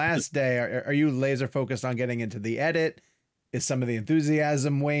set? On the last day, are you laser focused on getting into the edit? Is some of the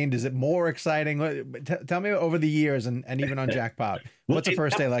enthusiasm waned? Is it more exciting? Tell me over the years and even on Jackpot, what's the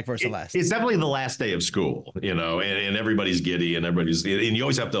first day like versus the last? It's definitely the last day of school, and everybody's giddy and and you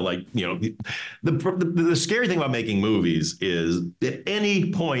always have to the scary thing about making movies is at any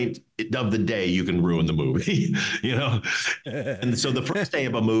point of the day you can ruin the movie, and so the first day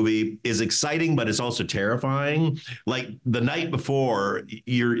of a movie is exciting, but it's also terrifying. Like the night before,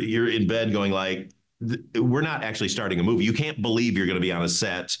 you're in bed going we're not actually starting a movie. You can't believe you're going to be on a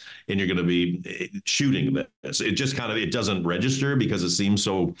set and you're going to be shooting this. It just it doesn't register because it seems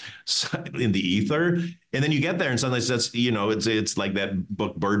so in the ether. And then you get there and suddenly it's like that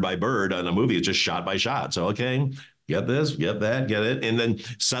book Bird by Bird on a movie. It's just shot by shot. So, okay, get this, get that, get it. And then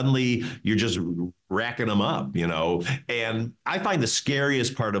suddenly you're just racking them up, And I find the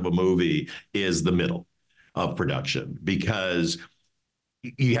scariest part of a movie is the middle of production, because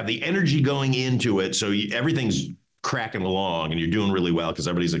you have the energy going into it. So everything's cracking along and you're doing really well because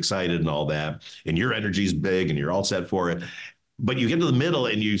everybody's excited and all that. And your energy's big and you're all set for it. But you get to the middle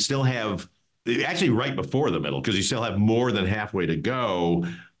and you still have, actually right before the middle, because you still have more than halfway to go.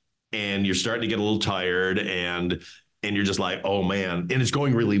 And you're starting to get a little tired and you're just like, oh man, and it's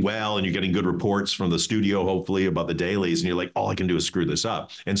going really well. And you're getting good reports from the studio, hopefully, about the dailies. And you're like, all I can do is screw this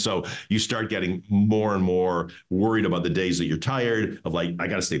up. And so you start getting more and more worried about the days that you're tired of I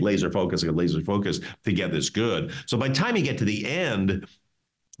got to stay laser focused. I got laser focused to get this good. So by the time you get to the end,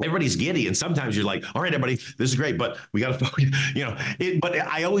 everybody's giddy, and sometimes you're like, all right, everybody, this is great, but we got to focus, but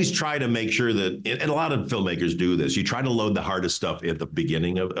I always try to make sure that, and a lot of filmmakers do this, you try to load the hardest stuff at the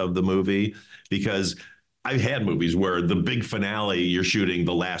beginning of the movie, because I've had movies where the big finale you're shooting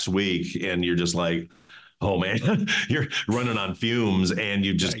the last week and you're just like, oh man, you're running on fumes, and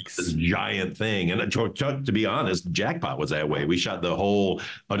you just this giant thing. And to be honest, Jackpot was that way. We shot the whole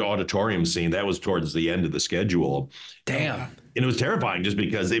auditorium scene. That was towards the end of the schedule. Damn. And it was terrifying just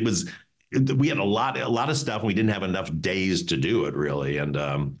because we had a lot of stuff, and we didn't have enough days to do it really. And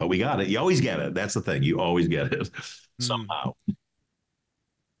but we got it. You always get it. That's the thing. You always get it somehow.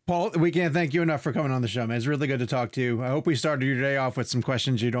 Paul, we can't thank you enough for coming on the show, man. It's really good to talk to you. I hope we started your day off with some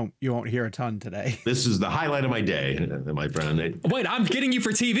questions you won't hear a ton today. This is the highlight of my day, my friend. Wait, I'm getting you for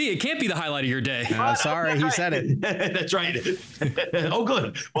TV. It can't be the highlight of your day. Sorry, he said it. That's right. Oh,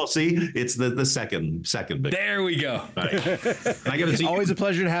 good. Well, see, it's the second big. There we go. Right. I got to see. Always a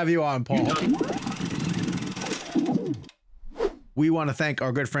pleasure to have you on, Paul. We want to thank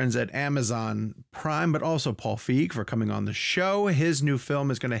our good friends at Amazon Prime, but also Paul Feig for coming on the show. His new film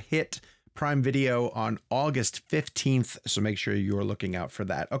is going to hit Prime Video on August 15th, so make sure you're looking out for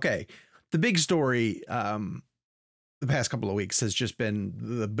that. Okay, the big story the past couple of weeks has just been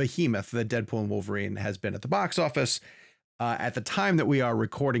the behemoth that Deadpool and Wolverine has been at the box office. At the time that we are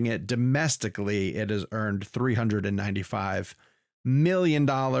recording it, domestically, it has earned $395 million,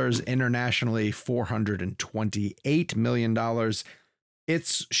 internationally $428 million.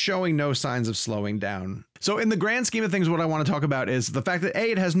 It's showing no signs of slowing down. So in the grand scheme of things, what I want to talk about is the fact that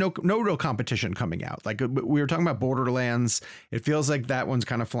it has no real competition coming out. Like we were talking about Borderlands. It feels like that one's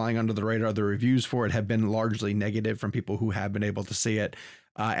kind of flying under the radar. The reviews for it have been largely negative from people who have been able to see it.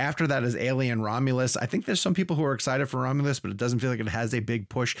 After that is Alien Romulus. I think there's some people who are excited for Romulus, but it doesn't feel like it has a big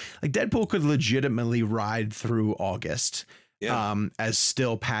push. Like Deadpool could legitimately ride through August. Yeah. As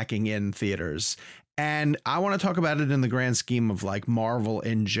still packing in theaters. And I want to talk about it in the grand scheme of like Marvel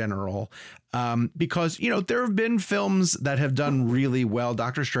in general, because, there have been films that have done really well.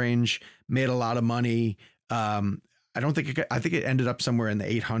 Doctor Strange made a lot of money. I think it ended up somewhere in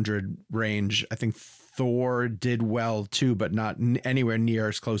the 800 range. I think Thor did well too, but not anywhere near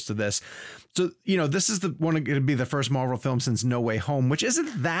as close to this. So, this is going to be the first Marvel film since No Way Home, which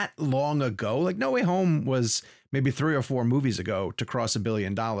isn't that long ago. Like No Way Home was maybe 3 or 4 movies ago to cross $1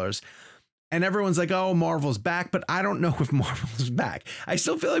 billion. And everyone's like, oh, Marvel's back. But I don't know if Marvel is back. I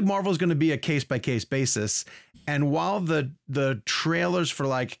still feel like Marvel's going to be a case by case basis. And while the trailers for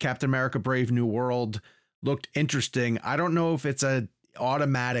like Captain America Brave New World looked interesting, I don't know if it's a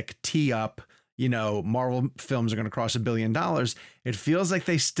automatic tee up. Marvel films are going to cross $1 billion. It feels like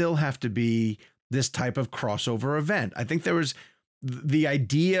they still have to be this type of crossover event. I think there was the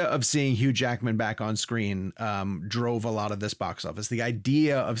idea of seeing Hugh Jackman back on screen drove a lot of this box office. The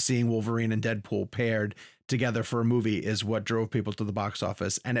idea of seeing Wolverine and Deadpool paired together for a movie is what drove people to the box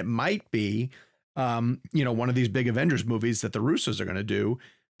office. And it might be, one of these big Avengers movies that the Russos are going to do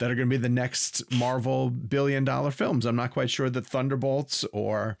that are going to be the next Marvel $1 billion films. I'm not quite sure that Thunderbolts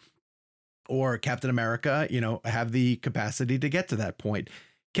or Captain America, have the capacity to get to that point.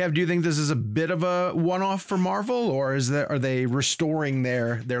 Kev, do you think this is a bit of a one-off for Marvel, or are they restoring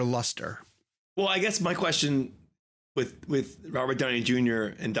their luster? Well, I guess my question with Robert Downey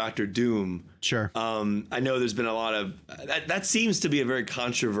Jr. and Dr. Doom. Sure. I know there's been a lot of that seems to be a very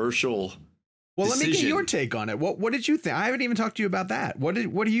controversial. Well, decision. Let me get your take on it. What did you think? I haven't even talked to you about that. What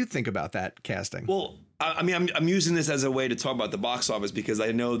do you think about that casting? Well, I mean, I'm using this as a way to talk about the box office because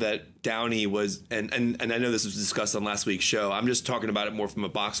I know that Downey was, and I know this was discussed on last week's show. I'm just talking about it more from a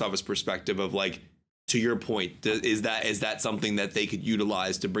box office perspective of like, to your point, is that something that they could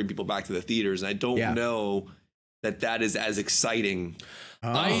utilize to bring people back to the theaters? And I don't know that is as exciting.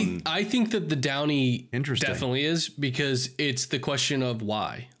 I think that the Downey definitely is, because it's the question of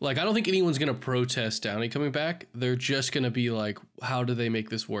why. Like, I don't think anyone's going to protest Downey coming back. They're just going to be like, how do they make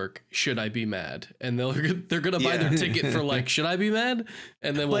this work? Should I be mad? And they're going to buy their ticket for like, should I be mad?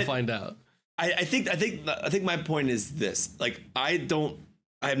 And then we'll find out. I think my point is this. Like, I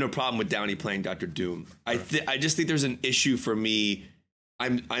have no problem with Downey playing Dr. Doom. I just think there's an issue for me.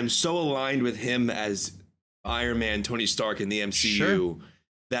 I'm so aligned with him as Iron Man, Tony Stark in the MCU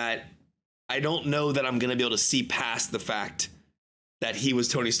that I don't know that I'm going to be able to see past the fact that he was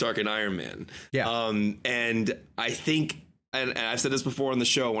Tony Stark and Iron Man. Yeah. And I think, and I've said this before on the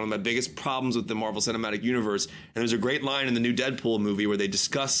show, one of my biggest problems with the Marvel Cinematic Universe, and there's a great line in the new Deadpool movie where they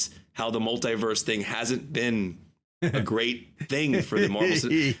discuss how the multiverse thing hasn't been a great thing for the Marvel.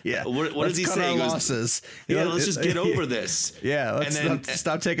 What does he say? He goes, let's just get over this. Yeah, let's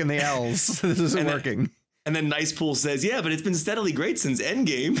stop taking the L's. This isn't working. And then Nicepool says, yeah, but it's been steadily great since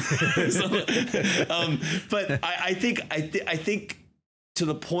Endgame. But I think to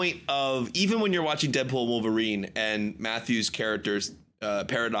the point of, even when you're watching Deadpool Wolverine and Matthew's character's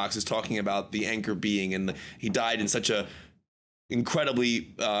Paradox is talking about the anchor being, and he died in such a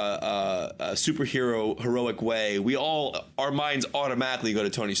incredibly superhero heroic way, our minds automatically go to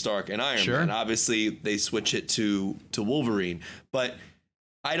Tony Stark and Iron Man. Obviously they switch it to Wolverine, but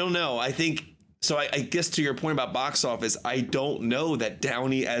I don't know. I think so. I guess to your point about box office, I don't know that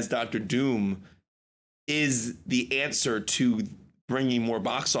Downey as Dr. Doom is the answer to bringing more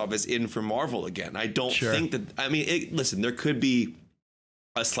box office in for Marvel again. I don't think that. I mean, listen, there could be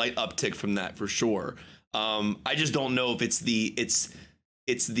a slight uptick from that for sure. I just don't know if it's the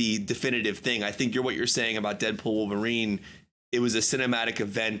definitive thing. I think what you're saying about Deadpool Wolverine, it was a cinematic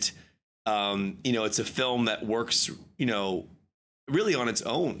event. It's a film that works, really on its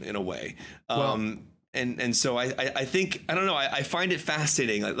own in a way. And so I think, I don't know, I find it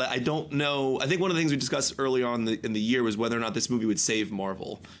fascinating. I don't know. I think one of the things we discussed early on in the year was whether or not this movie would save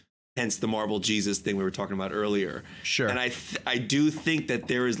Marvel. Hence the Marvel Jesus thing we were talking about earlier. Sure. And I do think that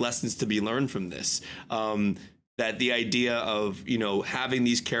there is lessons to be learned from this. That the idea of, having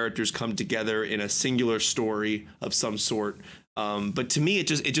these characters come together in a singular story of some sort. But to me, it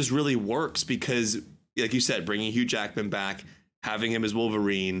just really works because, like you said, bringing Hugh Jackman back, having him as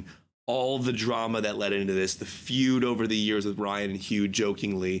Wolverine, all the drama that led into this, the feud over the years with Ryan and Hugh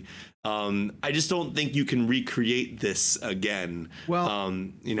jokingly. I just don't think you can recreate this again. Well,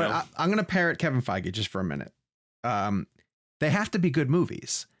 I'm going to parrot Kevin Feige just for a minute. They have to be good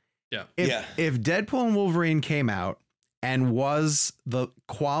movies. Yeah. If Deadpool and Wolverine came out and was the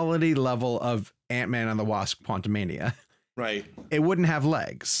quality level of Ant-Man and the Wasp: Quantumania, right, it wouldn't have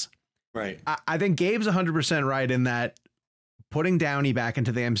legs. Right. I think Gabe's 100% right in that putting Downey back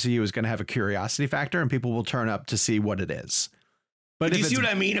into the MCU is going to have a curiosity factor, and people will turn up to see what it is. But do you see what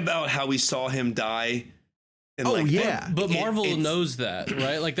I mean about how we saw him die? And but Marvel knows that,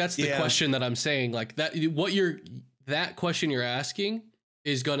 right? Like that's the question that I'm saying. Like that question you're asking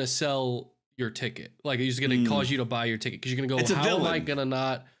is going to sell your ticket. Like it's going to cause you to buy your ticket because you're going to go, how am I going to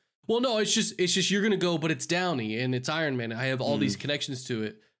not? Well, no, it's just you're going to go, but it's Downey and it's Iron Man. I have all these connections to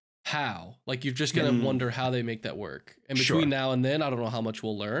it. How? Like you're just going to wonder how they make that work. And between now and then, I don't know how much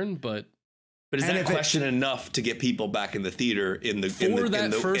we'll learn, but is that question enough to get people back in the theater in the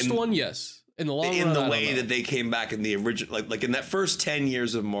first one? Yes. In the long run, in the way that they came back in the original, like in that first 10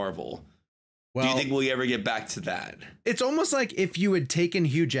 years of Marvel. Well, do you think we'll ever get back to that? It's almost like if you had taken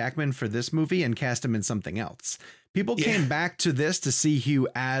Hugh Jackman for this movie and cast him in something else. People came back to this to see Hugh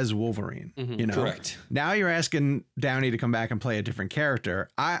as Wolverine. Correct. Now you're asking Downey to come back and play a different character.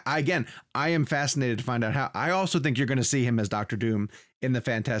 I am fascinated to find out how. I also think you're going to see him as Dr. Doom in the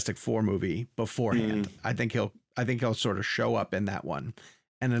Fantastic Four movie beforehand. I think he'll sort of show up in that one,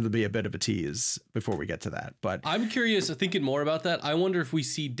 and it'll be a bit of a tease before we get to that. But I'm curious, thinking more about that. I wonder if we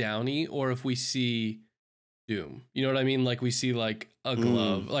see Downey or if we see Doom. You know what I mean? Like we see like a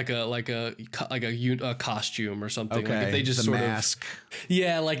glove, like a costume or something. Okay, like if they just the mask.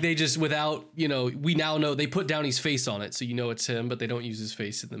 Like they just we now know they put Downey's face on it, so it's him, but they don't use his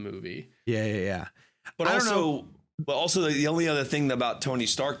face in the movie. Yeah. But also the only other thing about Tony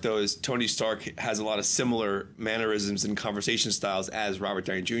Stark though is Tony Stark has a lot of similar mannerisms and conversation styles as Robert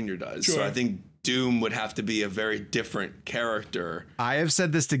Downey Jr. does. Sure. So I think Doom would have to be a very different character. I have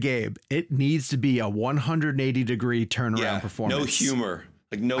said this to Gabe. It needs to be a 180-degree turnaround performance. No humor.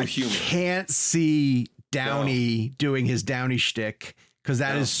 I can't see Downey doing his Downey shtick because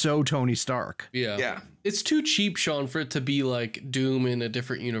that is so Tony Stark. Yeah. It's too cheap, Sean, for it to be like Doom in a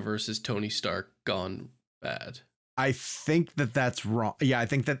different universe is Tony Stark gone bad. I think that's wrong. Yeah, I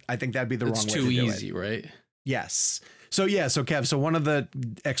think that'd be the wrong way to do it. It's too easy, right? Yes. So Kev, so one of the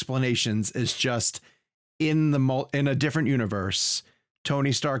explanations is just in a different universe,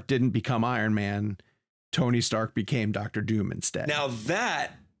 Tony Stark didn't become Iron Man. Tony Stark became Dr. Doom instead. Now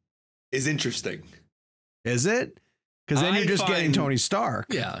that is interesting. Is it? Because then you're just getting Tony Stark.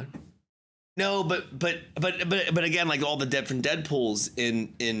 Yeah. No, but again, like all the different Deadpools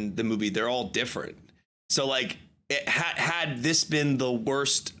in the movie, they're all different. So like had this been the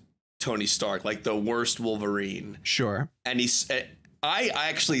worst Tony Stark, like the worst Wolverine. Sure. And I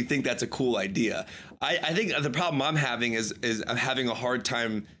actually think that's a cool idea. I think the problem I'm having is I'm having a hard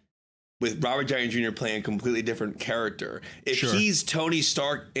time with Robert Downey Jr. playing a completely different character. If he's Tony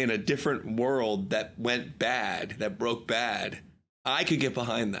Stark in a different world that went bad, that broke bad, I could get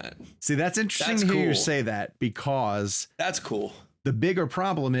behind that. See, that's interesting to hear you say that because that's cool. The bigger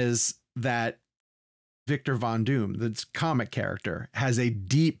problem is that Victor Von Doom, the comic character, has a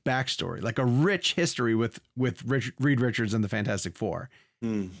deep backstory, like a rich history with Reed Richards and the Fantastic Four.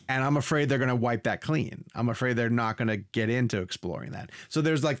 And I'm afraid they're going to wipe that clean. I'm afraid they're not going to get into exploring that. So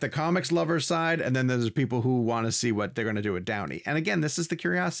there's like the comics lover side, and then there's people who want to see what they're going to do with Downey. And again, this is the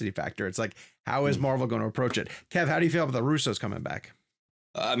curiosity factor. It's like, how is Marvel going to approach it? Kev, how do you feel about the Russos coming back?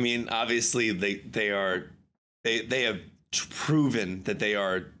 I mean, obviously they have proven that they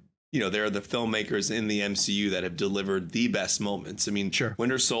are, they're the filmmakers in the MCU that have delivered the best moments. I mean, sure.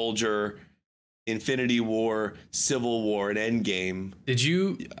 Winter Soldier, Infinity War, Civil War, and Endgame. Did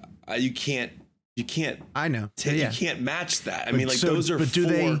you? You can't. I know. You can't match that. I mean, like those are. But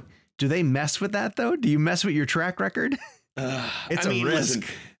do they mess with that though? Do you mess with your track record? It's a risk.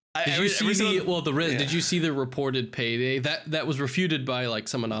 Listen, did you see the reported payday that was refuted by like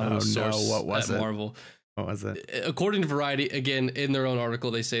some anonymous source what was at it? Marvel? What was it? According to Variety, again, in their own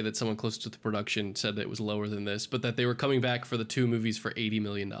article, they say that someone close to the production said that it was lower than this, but that they were coming back for the 2 movies for $80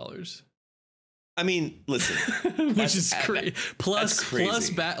 million. I mean, listen, which is crazy. Plus,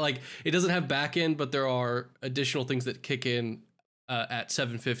 like it doesn't have back end, but there are additional things that kick in at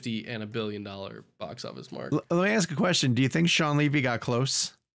 $750 and $1 billion box office mark. Let me ask a question. Do you think Sean Levy got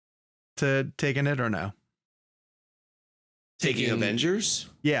close to taking it or no? Taking Avengers?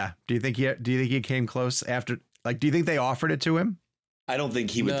 Yeah. Do you think he came close after? Like, do you think they offered it to him? I don't think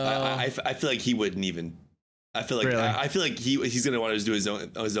he would. No. I feel like he wouldn't even. I feel like really? I feel like he's gonna want to do his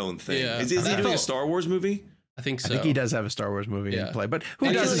own thing. Yeah. Is he doing a Star Wars movie? I think so. I think he does have a Star Wars movie in play, but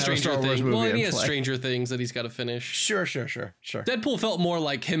who doesn't have a Star Wars movie? Well, and he has play? Stranger Things that he's got to finish. Sure. Deadpool felt more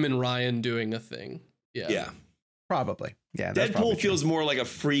like him and Ryan doing a thing. Yeah. Probably. Yeah. Deadpool feels more like a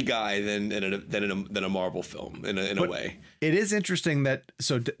free guy than a Marvel film in a way. It is interesting that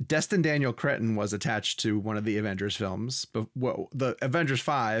Destin Daniel Cretton was attached to one of the Avengers films, but the Avengers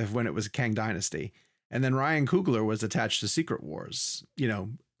 5 when it was Kang Dynasty. And then Ryan Coogler was attached to Secret Wars,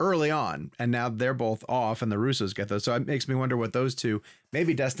 early on. And now they're both off and the Russos get those. So it makes me wonder what those two,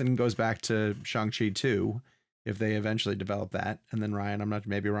 maybe Destin goes back to Shang-Chi 2 if they eventually develop that. And then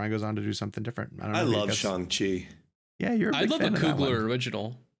maybe Ryan goes on to do something different. I don't know. I love Shang-Chi. Yeah, you're a big fan I'd love of a Coogler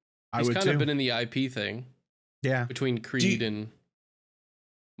original. He's kind of been in the IP thing. Yeah. Between Creed and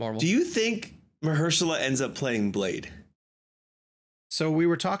Marvel. Do you think Mahershala ends up playing Blade? So we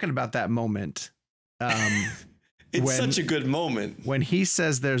were talking about that moment. It's such a good moment. When he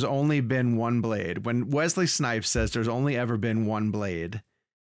says there's only been one Blade, when Wesley Snipes says there's only ever been one Blade,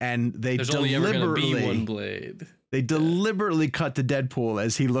 and there's only ever gonna be one Blade. They deliberately cut to Deadpool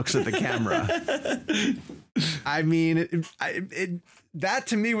as he looks at the camera. I mean, that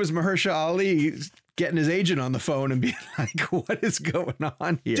to me was Mahershala Ali getting his agent on the phone and being like, what is going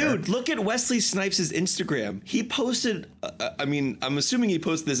on here? Dude, look at Wesley Snipes' Instagram. He posted, I'm assuming he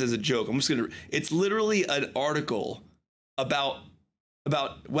posted this as a joke. It's literally an article about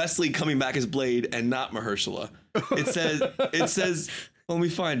Wesley coming back as Blade and not Mahershala. It says, let me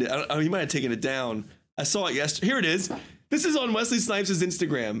find it. He might have taken it down. I saw it yesterday. Here it is. This is on Wesley Snipes'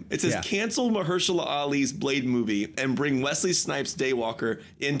 Instagram. It says, cancel Mahershala Ali's Blade movie and bring Wesley Snipes Daywalker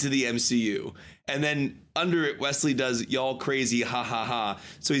into the MCU. And then under it, Wesley does y'all crazy, ha ha ha.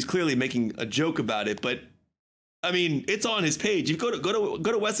 So he's clearly making a joke about it. But I mean, it's on his page. You go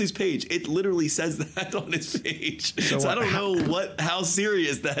to Wesley's page. It literally says that on his page. So I don't know how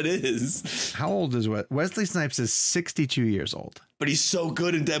serious that is. How old is Wesley Snipes? Is 62 years old. But he's so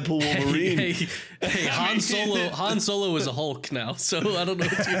good in Deadpool Wolverine. Hey, Han Solo is a Hulk now, so I don't know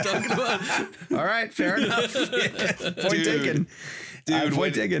what you're talking about. All right, fair enough. Point taken. Dude,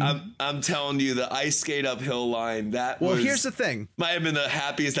 point taken. I'm telling you, the ice skate uphill line, here's the thing. Might have been the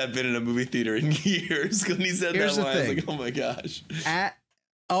happiest I've been in a movie theater in years. When he said that line, I was like, oh my gosh.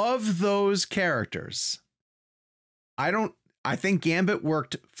 Of those characters, I think Gambit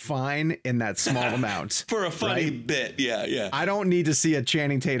worked fine in that small amount. For a funny bit, yeah. I don't need to see a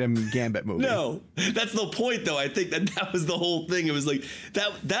Channing Tatum Gambit movie. No, that's the point, though. I think that was the whole thing. It was like,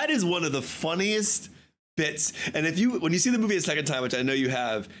 that is one of the funniest bits. And when you see the movie a second time, which I know you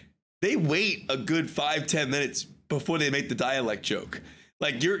have, they wait a good 5-10 minutes before they make the dialect joke.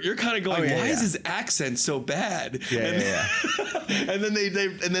 Like you're kind of going, why is his accent so bad? Yeah. And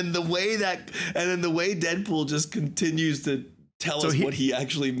then the way Deadpool just continues to tell us what he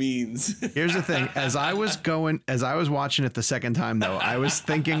actually means. Here's the thing: as I was watching it the second time, though, I was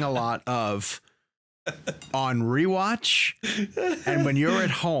thinking a lot of on rewatch, and when you're at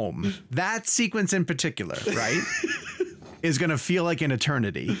home, that sequence in particular, right, is going to feel like an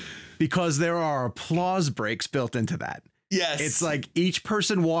eternity because there are applause breaks built into that. Yes. It's like each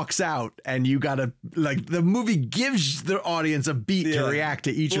person walks out and you gotta, like, the movie gives the audience a beat to react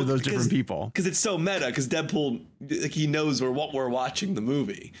to each of those different people. Because it's so meta, because Deadpool, like, he knows what we're watching the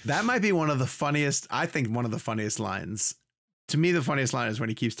movie. That might be one of the funniest, I think one of the funniest lines. To me, the funniest line is when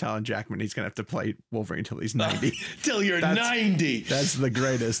he keeps telling Jackman he's going to have to play Wolverine till he's 90. Till you're 90. That's the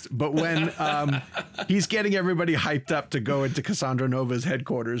greatest. But when he's getting everybody hyped up to go into Cassandra Nova's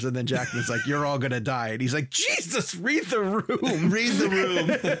headquarters, and then Jackman's like, you're all going to die. And he's like, Jesus, read the room. Read the room.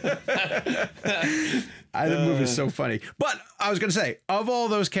 The movie's so funny. But I was going to say, of all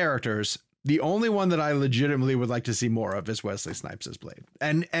those characters, the only one that I legitimately would like to see more of is Wesley Snipes as Blade.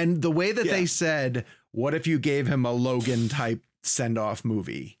 And the way that they said, what if you gave him a Logan type send off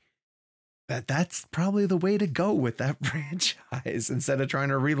movie? That's probably the way to go with that franchise instead of trying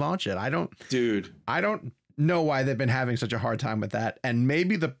to relaunch it. I don't know why they've been having such a hard time with that. And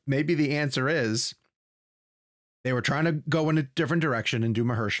maybe the answer is they were trying to go in a different direction and do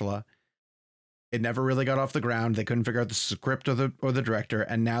Mahershala. It never really got off the ground. They couldn't figure out the script or the director,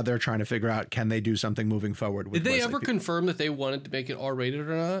 and now they're trying to figure out, can they do something moving forward with Did they Wesley ever confirm that they wanted to make it R-rated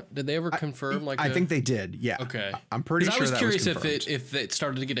or not? Did they ever confirm? I think they did. Yeah. Okay. I'm pretty sure. I was curious if it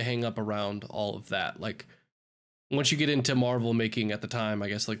started to get a hang up around all of that. Like, once you get into Marvel making at the time, I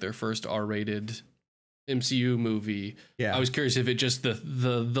guess, like, their first R-rated MCU movie. Yeah. I was curious if it just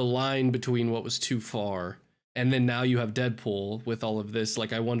the line between what was too far, and then now you have Deadpool with all of this.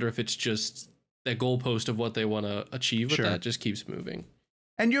 Like, I wonder if it's just that goalpost of what they want to achieve with that just keeps moving.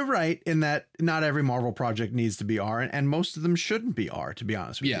 And you're right in that not every Marvel project needs to be R, and most of them shouldn't be R, to be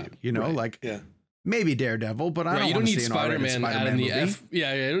honest with you. You know, maybe Daredevil, but I don't need Spider-Man adding the F.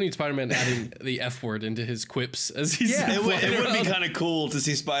 Yeah, I don't need Spider-Man adding the F word into his quips as he's. Yeah, it would be kind of cool to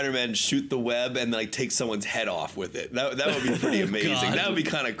see Spider-Man shoot the web and like take someone's head off with it. That would be pretty amazing. That would be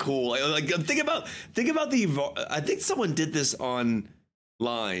kind of cool. Like think about the. I think someone did this on.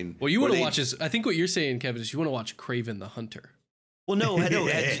 Line. Well, you want to watch this. I think what you're saying, Kevin, is you want to watch Kraven the Hunter. Well, no.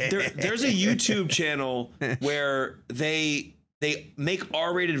 There's a YouTube channel where they make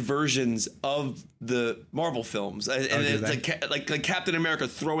R-rated versions of the Marvel films, and it's like Captain America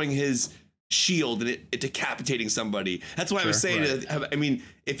throwing his shield and it decapitating somebody. That's why I was saying. Right. I mean,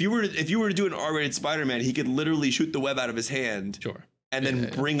 if you were to do an R-rated Spider-Man, he could literally shoot the web out of his hand. Sure. And then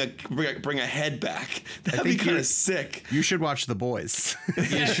bring a head back. That'd be kind of sick. You should watch The Boys.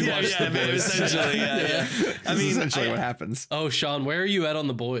 You should watch The Boys. Essentially, I mean, essentially what happens. Oh, Sean, where are you at on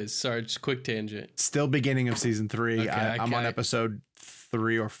The Boys? Sorry, just quick tangent. Still beginning of season 3. I'm on episode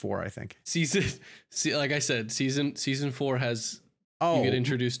 3 or 4, I think. Like I said, season 4 has. You get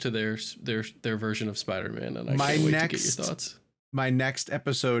introduced to their version of Spider-Man, and I can't wait to get your thoughts. My next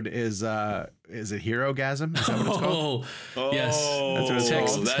episode is it Hero Gasm? Is that what it's called? Yes. That's what it's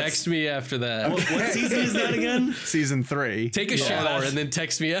called. Text me after that. What season is that again? Season 3. Take a shower and then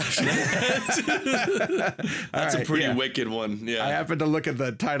text me after that. That's a pretty wicked one. Yeah. I happened to look at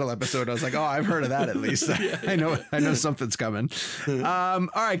the title episode. I was like, oh, I've heard of that at least. I know something's coming. All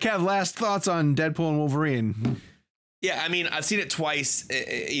right, Kev, last thoughts on Deadpool and Wolverine. Yeah, I mean, I've seen it twice,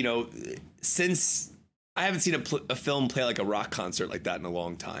 since I haven't seen a film play like a rock concert like that in a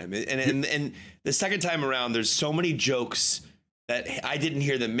long time. And the second time around, there's so many jokes that I didn't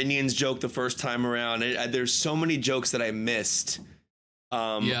hear the Minions joke the first time around. There's so many jokes that I missed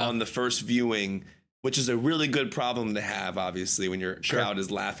on the first viewing, which is a really good problem to have, obviously, when your crowd is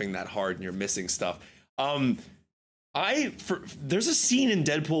laughing that hard and you're missing stuff. There's a scene in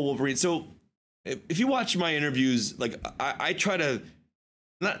Deadpool Wolverine. So if you watch my interviews, like I try to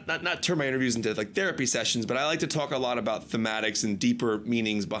not turn my interviews into like therapy sessions, but I like to talk a lot about thematics and deeper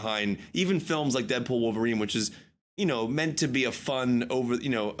meanings behind even films like Deadpool Wolverine, which is, meant to be a fun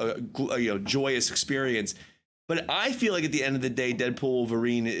joyous experience. But I feel like at the end of the day, Deadpool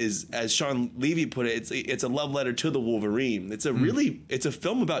Wolverine is, as Sean Levy put it, it's a love letter to the Wolverine. It's a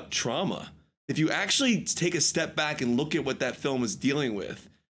film about trauma. If you actually take a step back and look at what that film is dealing with,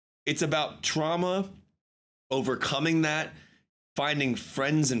 it's about trauma, overcoming that, finding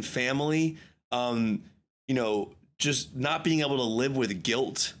friends and family, just not being able to live with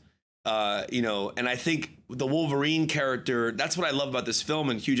guilt, and I think the Wolverine character, that's what I love about this film.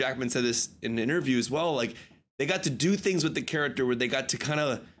 And Hugh Jackman said this in an interview as well. Like, they got to do things with the character where they got to kind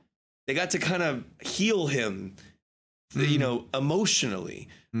of heal him, emotionally.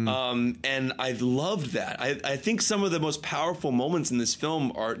 And I loved that. I think some of the most powerful moments in this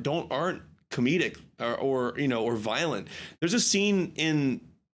film aren't comedic or violent. There's a scene in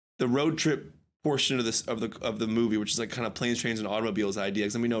the road trip portion of the movie, which is like kind of Planes, Trains, and Automobiles idea.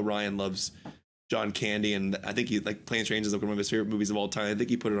 Because we know Ryan loves John Candy, and I think he like Planes, Trains is like one of his favorite movies of all time. I think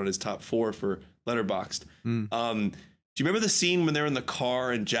he put it on his top 4 for Letterboxd. Do you remember the scene when they're in the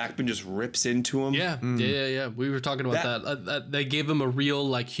car and Jackman just rips into him? Yeah. We were talking about that. They gave him a real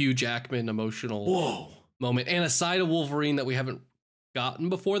like Hugh Jackman emotional moment, and a side of Wolverine that we haven't gotten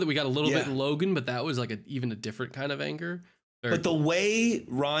before, that we got a little bit in Logan, but that was like even a different kind of anger. But the way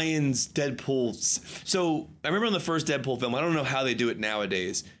Ryan's Deadpool, so I remember on the first Deadpool film, I don't know how they do it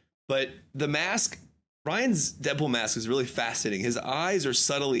nowadays, but the mask, Ryan's Deadpool mask is really fascinating. His eyes are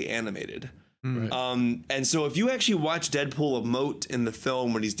subtly animated. Right. And so if you actually watch Deadpool emote in the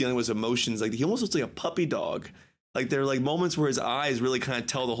film when he's dealing with emotions, like he almost looks like a puppy dog. Like there are like moments where his eyes really kind of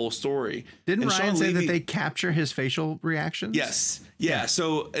tell the whole story. Didn't Ryan say that they capture his facial reactions? Yes. Yeah.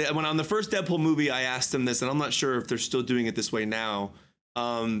 So when on the first Deadpool movie, I asked him this, and I'm not sure if they're still doing it this way now.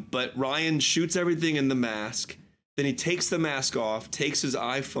 But Ryan shoots everything in the mask. Then he takes the mask off, takes his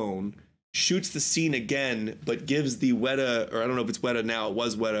iPhone, shoots the scene again, but gives the Weta, or I don't know if it's Weta now, it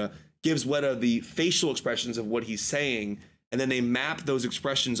was Weta, gives Weta the facial expressions of what he's saying, and then they map those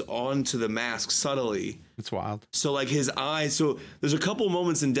expressions onto the mask subtly. It's wild. So like his eyes, so there's a couple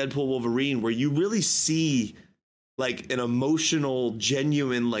moments in Deadpool Wolverine where you really see like an emotional,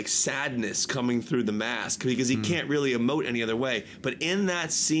 genuine like sadness coming through the mask, because he can't really emote any other way. But in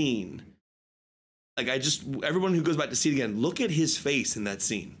that scene, like everyone who goes back to see it again, look at his face in that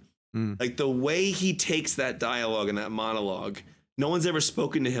scene. Like the way he takes that dialogue and that monologue, no one's ever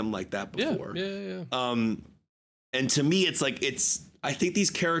spoken to him like that before. Yeah. And to me, it's like, I think these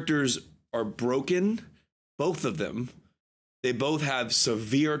characters are broken, both of them. They both have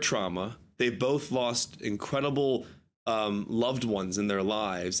severe trauma. They both lost incredible loved ones in their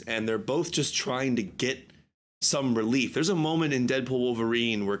lives, and they're both just trying to get some relief. There's a moment in Deadpool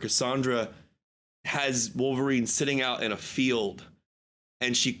Wolverine where Cassandra has Wolverine sitting out in a field,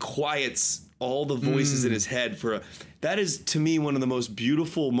 and she quiets all the voices in his head that is, to me, one of the most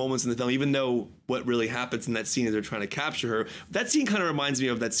beautiful moments in the film, even though what really happens in that scene is they're trying to capture her. That scene kind of reminds me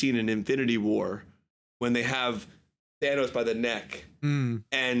of that scene in Infinity War when they have Thanos by the neck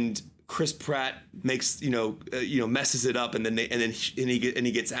and Chris Pratt makes, messes it up, and then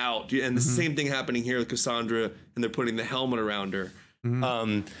he gets out. And the same thing happening here with Cassandra, and they're putting the helmet around her.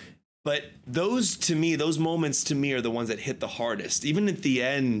 But those moments to me are the ones that hit the hardest. Even at the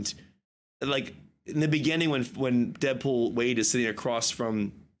end, like in the beginning when Deadpool Wade is sitting across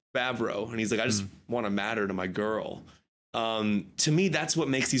from Favreau and he's like, I just want to matter to my girl. To me, that's what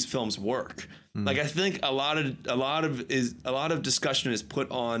makes these films work. Like I think a lot of discussion is put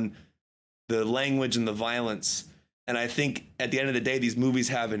on the language and the violence. And I think at the end of the day, these movies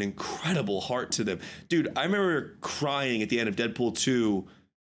have an incredible heart to them. Dude, I remember crying at the end of Deadpool 2.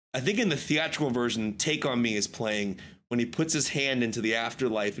 I think in the theatrical version, Take On Me is playing when he puts his hand into the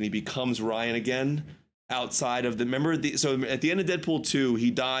afterlife and he becomes Ryan again outside of so at the end of Deadpool 2,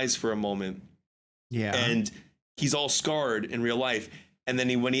 he dies for a moment. Yeah. And he's all scarred in real life. And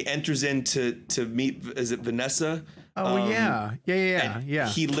then when he enters in to meet, is it Vanessa? Oh, yeah.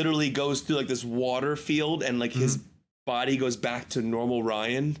 He literally goes through like this water field and like his body goes back to normal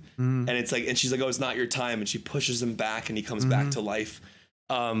Ryan. And it's like, and she's like, oh, it's not your time. And she pushes him back and he comes back to life.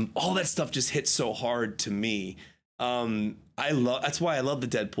 All that stuff just hits so hard to me. That's why I love the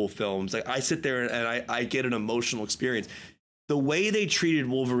Deadpool films. Like I sit there and I get an emotional experience. The way they treated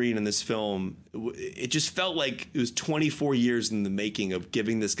Wolverine in this film, it just felt like it was 24 years in the making of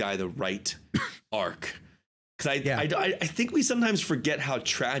giving this guy the right arc. Because I think we sometimes forget how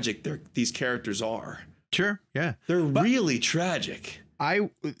tragic these characters are. Sure, yeah. They're really tragic.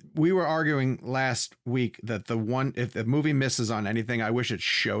 We were arguing last week that if the movie misses on anything, I wish it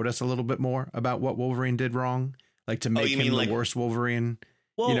showed us a little bit more about what Wolverine did wrong, like to make him the worst Wolverine.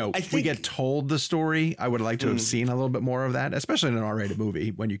 Well, we get told the story. I would like to have seen a little bit more of that, especially in an R-rated movie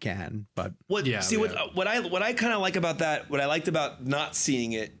when you can. But what I kind of like about that, what I liked about not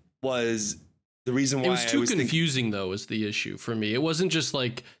seeing it was the reason why it was too confusing, though, is the issue for me. It wasn't just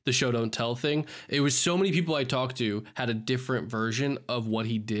like the show don't tell thing. It was so many people I talked to had a different version of what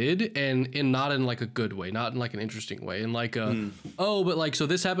he did, and not in like a good way, not in like an interesting way, and like but like so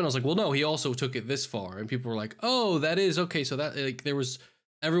this happened. I was like, well, no, he also took it this far, and people were like, oh, that is okay. So that like there was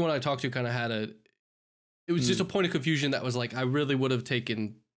everyone I talked to kind of had it was just a point of confusion that was like, I really would have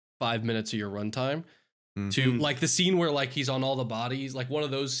taken 5 minutes of your runtime. To like the scene where like he's on all the bodies, like one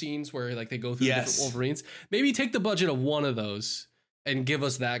of those scenes where like they go through the different Wolverines. Maybe take the budget of one of those and give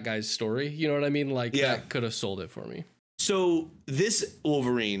us that guy's story. You know what I mean? Like that could have sold it for me. So this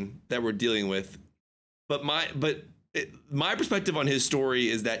Wolverine that we're dealing with, my perspective on his story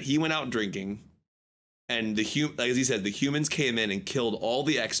is that he went out drinking, and like as he said, the humans came in and killed all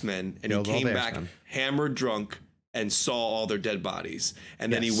the X-Men, and he came back hammered drunk and saw all their dead bodies,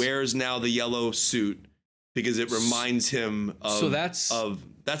 and then he wears now the yellow suit. because it reminds him of. So that's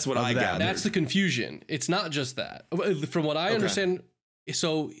what I got. That's the confusion. It's not just that. From what I understand,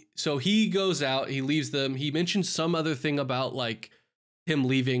 so he goes out, he leaves them. He mentions some other thing about like him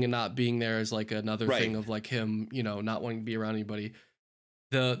leaving and not being there as like another thing of like him, you know, not wanting to be around anybody.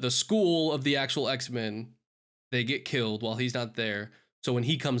 The school of the actual X-Men, they get killed while he's not there. So when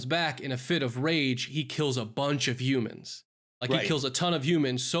he comes back in a fit of rage, he kills a bunch of humans. Like he kills a ton of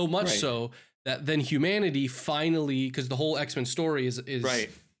humans, so much so that then humanity finally, because the whole X-Men story is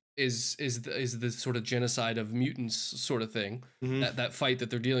the sort of genocide of mutants sort of thing, that fight that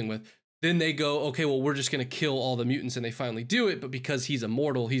they're dealing with. Then they go, okay, well, we're just going to kill all the mutants, and they finally do it. But because he's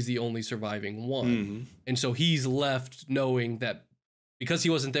immortal, he's the only surviving one. And so he's left knowing that because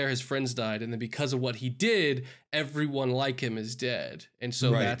he wasn't there, his friends died. And then because of what he did, everyone like him is dead. And so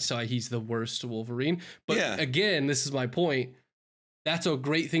that's why he's the worst Wolverine. But again, this is my point. That's a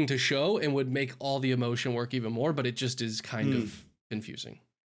great thing to show and would make all the emotion work even more. But it just is kind of confusing.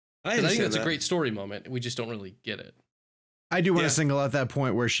 I think that's a great story moment. We just don't really get it. I do want to single out that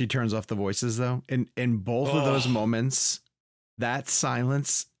point where she turns off the voices, though. In both of those moments, that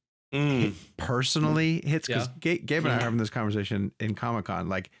silence personally hits, because Gabe and I are having this conversation in Comic-Con.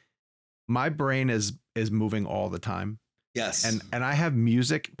 Like, my brain is moving all the time. Yes. And I have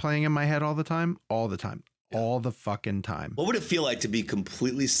music playing in my head all the time, all the fucking time. What would it feel like to be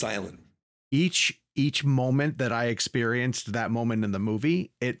completely silent? Each moment that I experienced that moment in the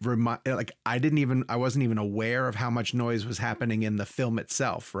movie, I wasn't even aware of how much noise was happening in the film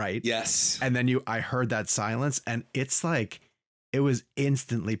itself. Right. Yes. And then I heard that silence, and it's like, it was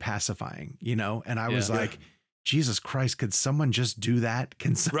instantly pacifying, you know? And I was like, Jesus Christ, could someone just do that?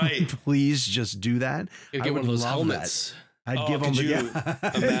 Can someone please just do that? I would love helmets. That. I'd give them.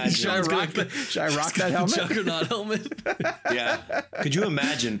 Imagine? Should I rock that helmet? Juggernaut helmet. Yeah. Could you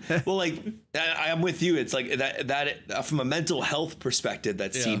imagine? Well, like, I'm with you. It's like that from a mental health perspective,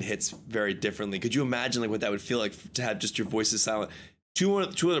 that scene hits very differently. Could you imagine like what that would feel like to have just your voices silent? Two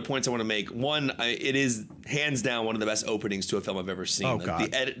other points I want to make. One, it is hands down one of the best openings to a film I've ever seen. Oh, like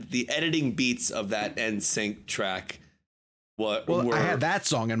God. The editing beats of that NSYNC track. I had that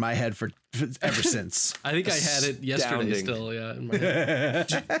song in my head for ever since. I think I had it yesterday still, in my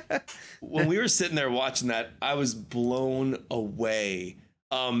head. When we were sitting there watching that, I was blown away.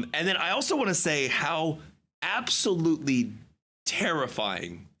 And then I also want to say how absolutely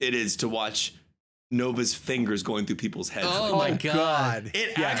terrifying it is to watch Nova's fingers going through people's heads. Oh my God.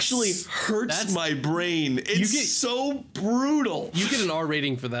 It actually hurts my brain. It's so brutal. You get an R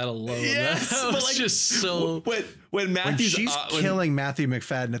rating for that alone. Yes, that was just so... When she's killing Matthew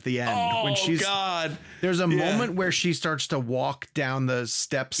McFadden at the end. There's a moment where she starts to walk down the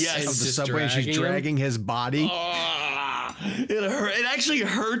steps of the subway and she's dragging his body. It actually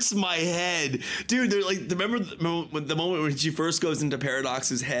hurts my head. Dude, they're like, remember the moment when she first goes into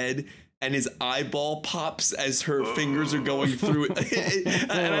Paradox's head and his eyeball pops as her fingers are going through it.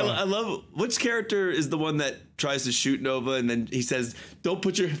 And I love, which character is the one that tries to shoot Nova and then he says, "Don't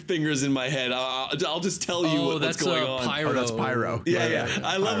put your fingers in my head. I'll just tell you what's going on." Pyro. Oh, that's Pyro. Yeah.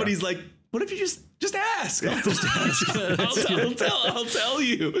 I love when he's like, "What if you just ask? I'll just ask. I'll tell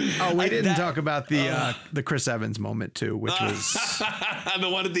you." Oh, we didn't talk about the Chris Evans moment too, which was the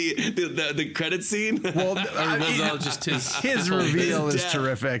one at the credit scene. Well, just his reveal is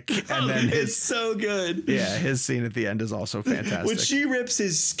terrific, and then it's so good. Yeah, his scene at the end is also fantastic. When she rips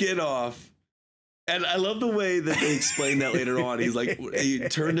his skin off. And I love the way that they explain that later on. He's like, he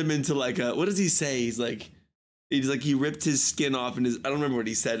turned him into like a, what does he say? He's like, he ripped his skin off and I don't remember what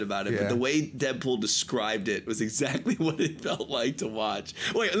he said about it, but the way Deadpool described it was exactly what it felt like to watch.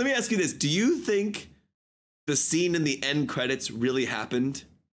 Wait, let me ask you this. Do you think the scene in the end credits really happened?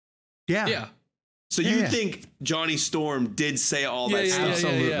 Yeah. So you think Johnny Storm did say all that stuff?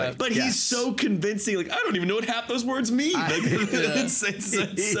 Absolutely. But he's so convincing. Like, I don't even know what half those words mean. It's so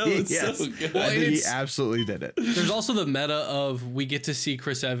good. Well, he absolutely did it. There's also the meta of we get to see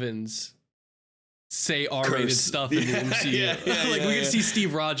Chris Evans say R-rated stuff in the MCU. We get to see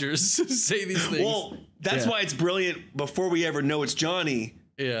Steve Rogers say these things. Well, that's why it's brilliant before we ever know it's Johnny.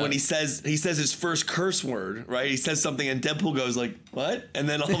 Yeah. When he says his first curse word, right? He says something and Deadpool goes like, "What?" And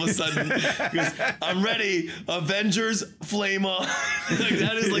then all of a sudden he goes, "I'm ready. Avengers flame on."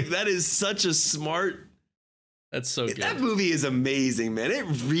 that is such a smart. That's so good. That movie is amazing, man. It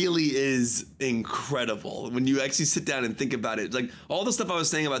really is incredible when you actually sit down and think about it. Like all the stuff I was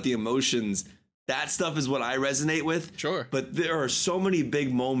saying about the emotions, that stuff is what I resonate with. Sure. But there are so many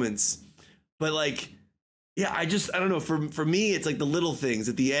big moments. But like, yeah, I don't know. For me, it's like the little things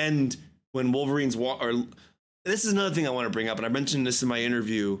at the end when Wolverine's this is another thing I want to bring up, and I mentioned this in my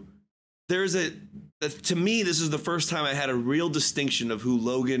interview. There's to me, this is the first time I had a real distinction of who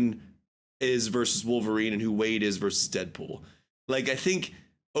Logan is versus Wolverine and who Wade is versus Deadpool. Like, I think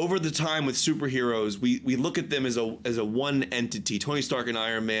over the time with superheroes, we look at them as a one entity. Tony Stark and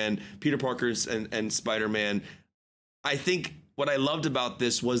Iron Man, Peter Parker and Spider-Man. I think what I loved about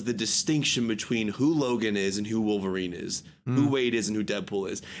this was the distinction between who Logan is and who Wolverine is, who Wade is and who Deadpool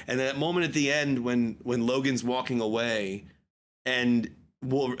is. And that moment at the end when Logan's walking away and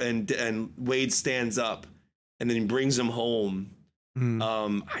Wade stands up and then he brings him home.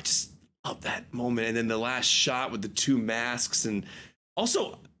 I just love that moment. And then the last shot with the two masks. And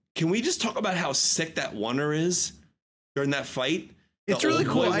also, can we just talk about how sick that Wonder is during that fight? It's really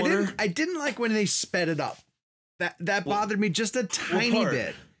cool. I didn't like when they sped it up. That bothered me just a tiny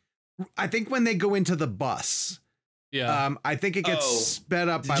bit. I think when they go into the bus, I think it gets sped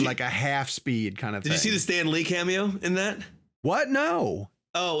up by like a half speed kind of thing. Did you see the Stan Lee cameo in that? What? No.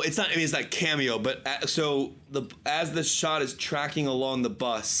 Oh, it's not. I mean, it's not cameo, but as the shot is tracking along the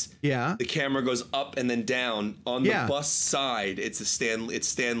bus, the camera goes up and then down on the bus side. It's Stan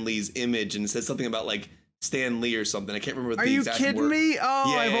Lee's image, and it says something about like Stan Lee or something. I can't remember. What the exact word. Are you kidding me?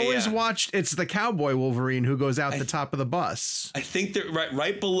 Oh, I've always watched. It's the cowboy Wolverine who goes out the top of the bus. I think that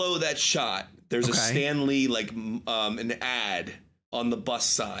right below that shot, there's a Stan Lee like an ad on the bus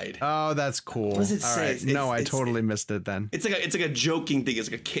side. Oh, that's cool. What does it say? Right. No, I totally missed it then. It's like a joking thing. It's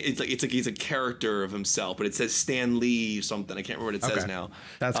like he's a character of himself, but it says Stan Lee or something. I can't remember what it says now.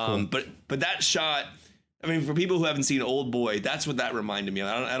 That's cool. But that shot, I mean, for people who haven't seen Old Boy, that's what that reminded me of.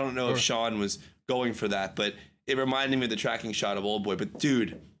 I don't know if Sean was going for that, but it reminded me of the tracking shot of Old Boy. But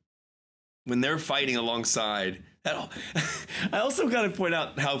dude, when they're fighting alongside that, I also got to point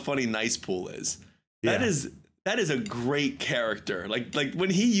out how funny Nice Pool is. That is a great character. Like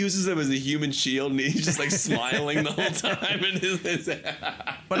when he uses him as a human shield and he's just like smiling the whole time.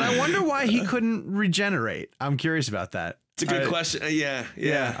 But I wonder why he couldn't regenerate. I'm curious about that. It's a good question.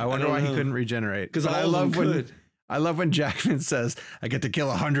 Yeah. I wonder why he couldn't regenerate. Because I love when Jackman says, "I get to kill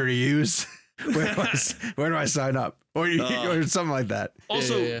 100 of yous." Where do I sign up? Or something like that.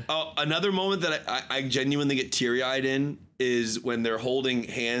 Also, another moment that I genuinely get teary-eyed in is when they're holding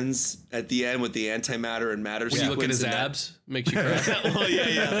hands at the end with the antimatter and matter. When you look at his abs, makes you cry.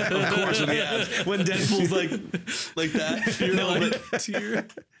 Well, of course, with the abs. When Deadpool's like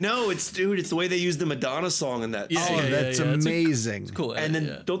that. No, it's the way they use the Madonna song in that. That's amazing. It's cool. And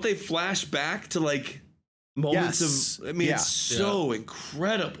then don't they flash back to like moments of? I mean, it's so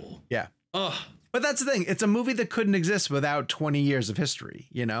incredible. Yeah. But that's the thing. It's a movie that couldn't exist without 20 years of history,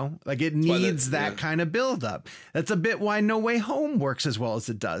 you know? Like it needs that kind of buildup. That's a bit why No Way Home works as well as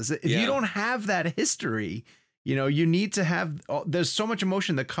it does. If you don't have that history, you know, you need to have, there's so much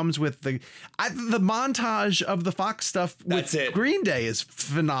emotion that comes with the montage of the Fox stuff with Green Day is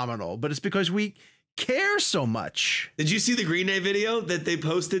phenomenal, but it's because we care so much. Did you see the Green Day video that they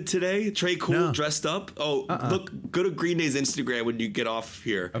posted today? Trey Cool dressed up. Look, go to Green Day's Instagram when you get off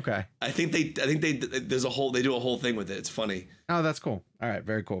here. Okay. I think they do a whole thing with it. It's funny. Oh, that's cool. All right,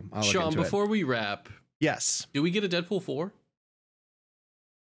 very cool. Sean, before we wrap, yes, do we get a Deadpool 4?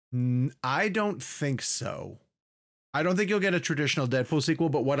 I don't think so. I don't think you'll get a traditional Deadpool sequel,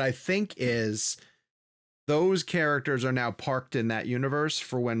 but what I think is those characters are now parked in that universe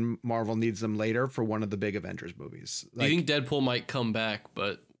for when Marvel needs them later for one of the big Avengers movies. Like, do you think Deadpool might come back?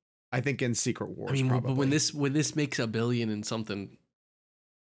 But I think in Secret Wars. I mean, probably. But when this makes $1 billion and something,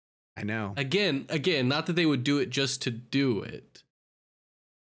 I know. Again, not that they would do it just to do it,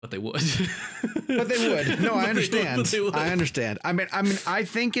 but they would. But they would. No, I understand. I understand. I mean, I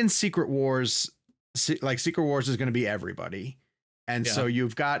think in Secret Wars, like Secret Wars is going to be everybody. And so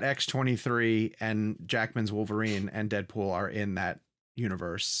you've got X-23 and Jackman's Wolverine and Deadpool are in that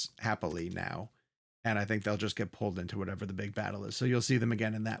universe happily now. And I think they'll just get pulled into whatever the big battle is. So you'll see them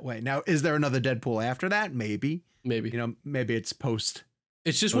again in that way. Now, is there another Deadpool after that? Maybe. You know, maybe it's post.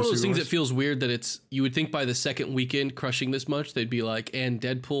 It's just one of those things that feels weird that you would think by the second weekend crushing this much, they'd be like, and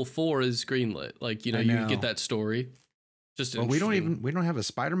Deadpool 4 is greenlit. Like, you know, you get that story. Just we don't have a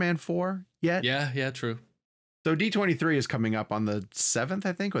Spider-Man 4 yet. Yeah, true. So D23 is coming up on the 7th,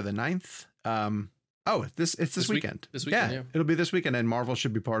 I think, or the 9th. It's this weekend. This weekend, yeah. It'll be this weekend, and Marvel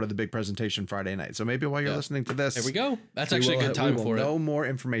should be part of the big presentation Friday night. So maybe while you're listening to this, there we go. That's actually a good time for it. No more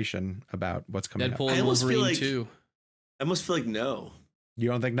information about what's coming Deadpool and Wolverine 2. I almost feel like no. You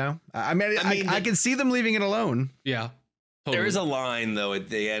don't think no? I mean, I can see them leaving it alone. Yeah. Totally. There is a line though at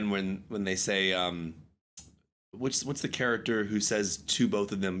the end when they say what's the character who says to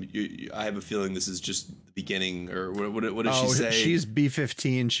both of them, I have a feeling this is just the beginning, or what does she say? She's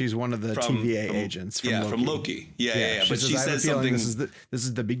B-15. She's one of the TVA agents from Loki. From Loki. Yeah. But she says something. This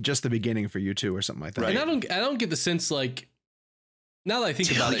is just the beginning for you two, or something like that. Right. And I don't get the sense, like, now that I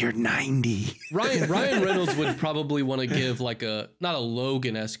think about it, you're 90. Ryan Reynolds would probably want to give like not a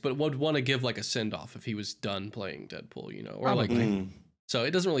Logan-esque, but would want to give like a send-off if he was done playing Deadpool, you know, or like, so it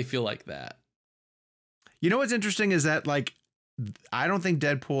doesn't really feel like that. You know what's interesting is that, like, I don't think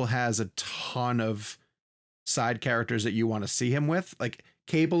Deadpool has a ton of side characters that you want to see him with. Like,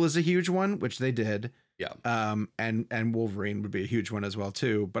 Cable is a huge one, which they did. Yeah. And Wolverine would be a huge one as well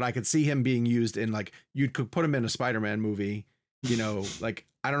too. But I could see him being used in, like, you could put him in a Spider-Man movie. You know, like,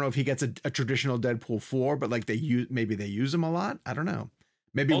 I don't know if he gets a traditional Deadpool 4, but like maybe they use him a lot. I don't know.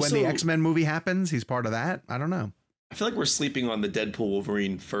 Maybe also, when the X-Men movie happens, he's part of that. I don't know. I feel like we're sleeping on the Deadpool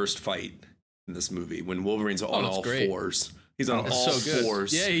Wolverine first fight in this movie when Wolverine's on all fours. He's on all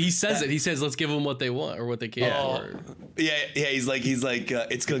fours. Yeah, he says it. He says, "Let's give them what they want or what they can." Yeah. He's like,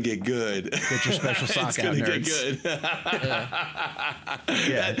 it's gonna get good. Get your special sock out, nerds.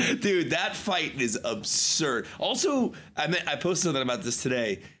 Get good. Dude, that fight is absurd. Also, I posted something about this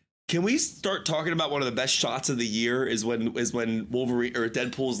today. Can we start talking about one of the best shots of the year? Is when Wolverine or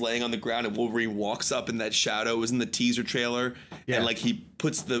Deadpool's laying on the ground and Wolverine walks up in that shadow. It was in the teaser trailer, and like he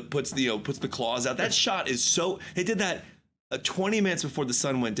puts the claws out. That shot is so. They did that 20 minutes before the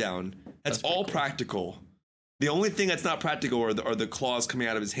sun went down. That's all cool. Practical. The only thing that's not practical are the claws coming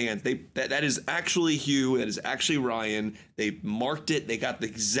out of his hands. That is actually Hugh. That is actually Ryan. They marked it. They got the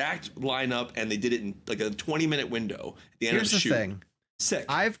exact lineup, and they did it in like a 20-minute window at the end of the shoot. Here's the thing. Sick.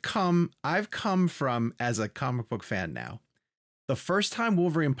 I've come from, as a comic book fan now, the first time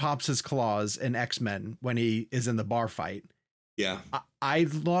Wolverine pops his claws in X-Men when he is in the bar fight. Yeah. I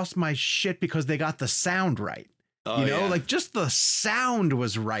lost my shit because they got the sound right. You know, like just the sound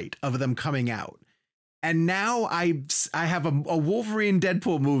was right of them coming out. And now I have a Wolverine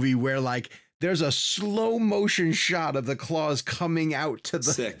Deadpool movie where like there's a slow motion shot of the claws coming out to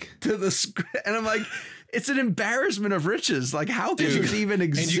the screen. And I'm like, it's an embarrassment of riches. Like, how could this even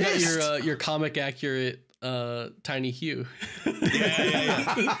exist? And you got your comic accurate Tiny Hugh.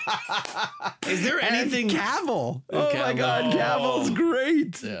 Yeah. Is there anything? Cavill. Oh my God, Cavill's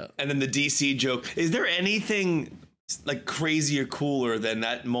great. Yeah. And then the DC joke. Is there anything like crazier, cooler than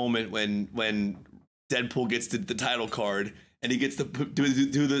that moment when Deadpool gets the title card and he gets to do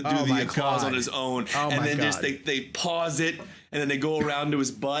the claws on his own, and then just they pause it and then they go around to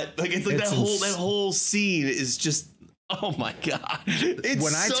his butt. Like it's like that whole scene is just. Oh my God! It's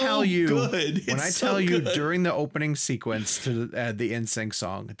when I so tell you, good. When I tell you during the opening sequence to the NSYNC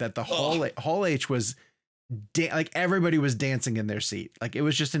song that the Hall H was like everybody was dancing in their seat. Like it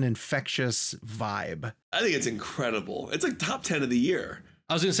was just an infectious vibe. I think it's incredible. It's like top 10 of the year.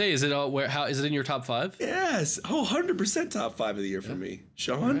 I was gonna say, is it how is it in your top 5? Yes. 100% top 5 of the year for me.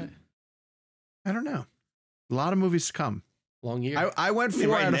 Sean? Right. I don't know. A lot of movies to come. Long year. I went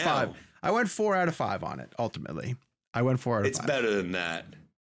 4 out of 5. I went 4 out of 5 on it. Ultimately, I went 4 out of 5. It's better than that.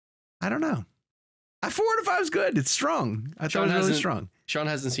 I don't know. 4 out of 5 is good. It's strong. I thought it was really strong. Sean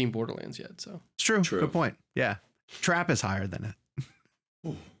hasn't seen Borderlands yet, so it's true. Good point. Yeah, Trap is higher than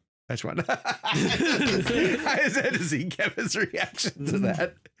it. I just wanted I just had to see Kevin's reaction to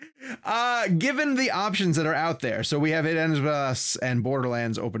that. Given the options that are out there, so we have It Ends With Us and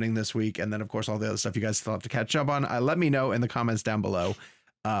Borderlands opening this week, and then of course all the other stuff you guys still have to catch up on. Let me know in the comments down below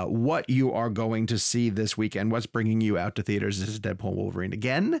what you are going to see this weekend. What's bringing you out to theaters? Is Deadpool Wolverine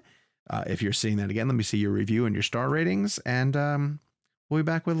again? If you're seeing that again, let me see your review and your star ratings, and we'll be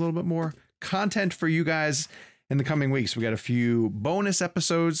back with a little bit more content for you guys in the coming weeks. We got a few bonus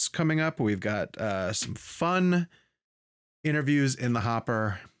episodes coming up. We've got some fun interviews in the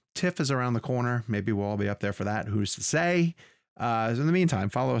hopper. TIFF is around the corner. Maybe we'll all be up there for that. Who's to say? So in the meantime,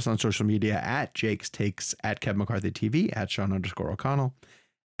 follow us on social media at Jake's Takes, at Kevin McCarthy TV, at Sean_O'Connell,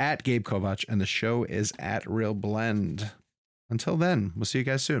 at Gabe Kovach, and the show is at ReelBlend. Until then, we'll see you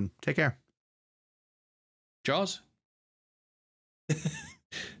guys soon. Take care. Jaws.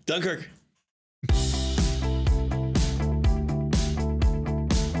 Dunkirk.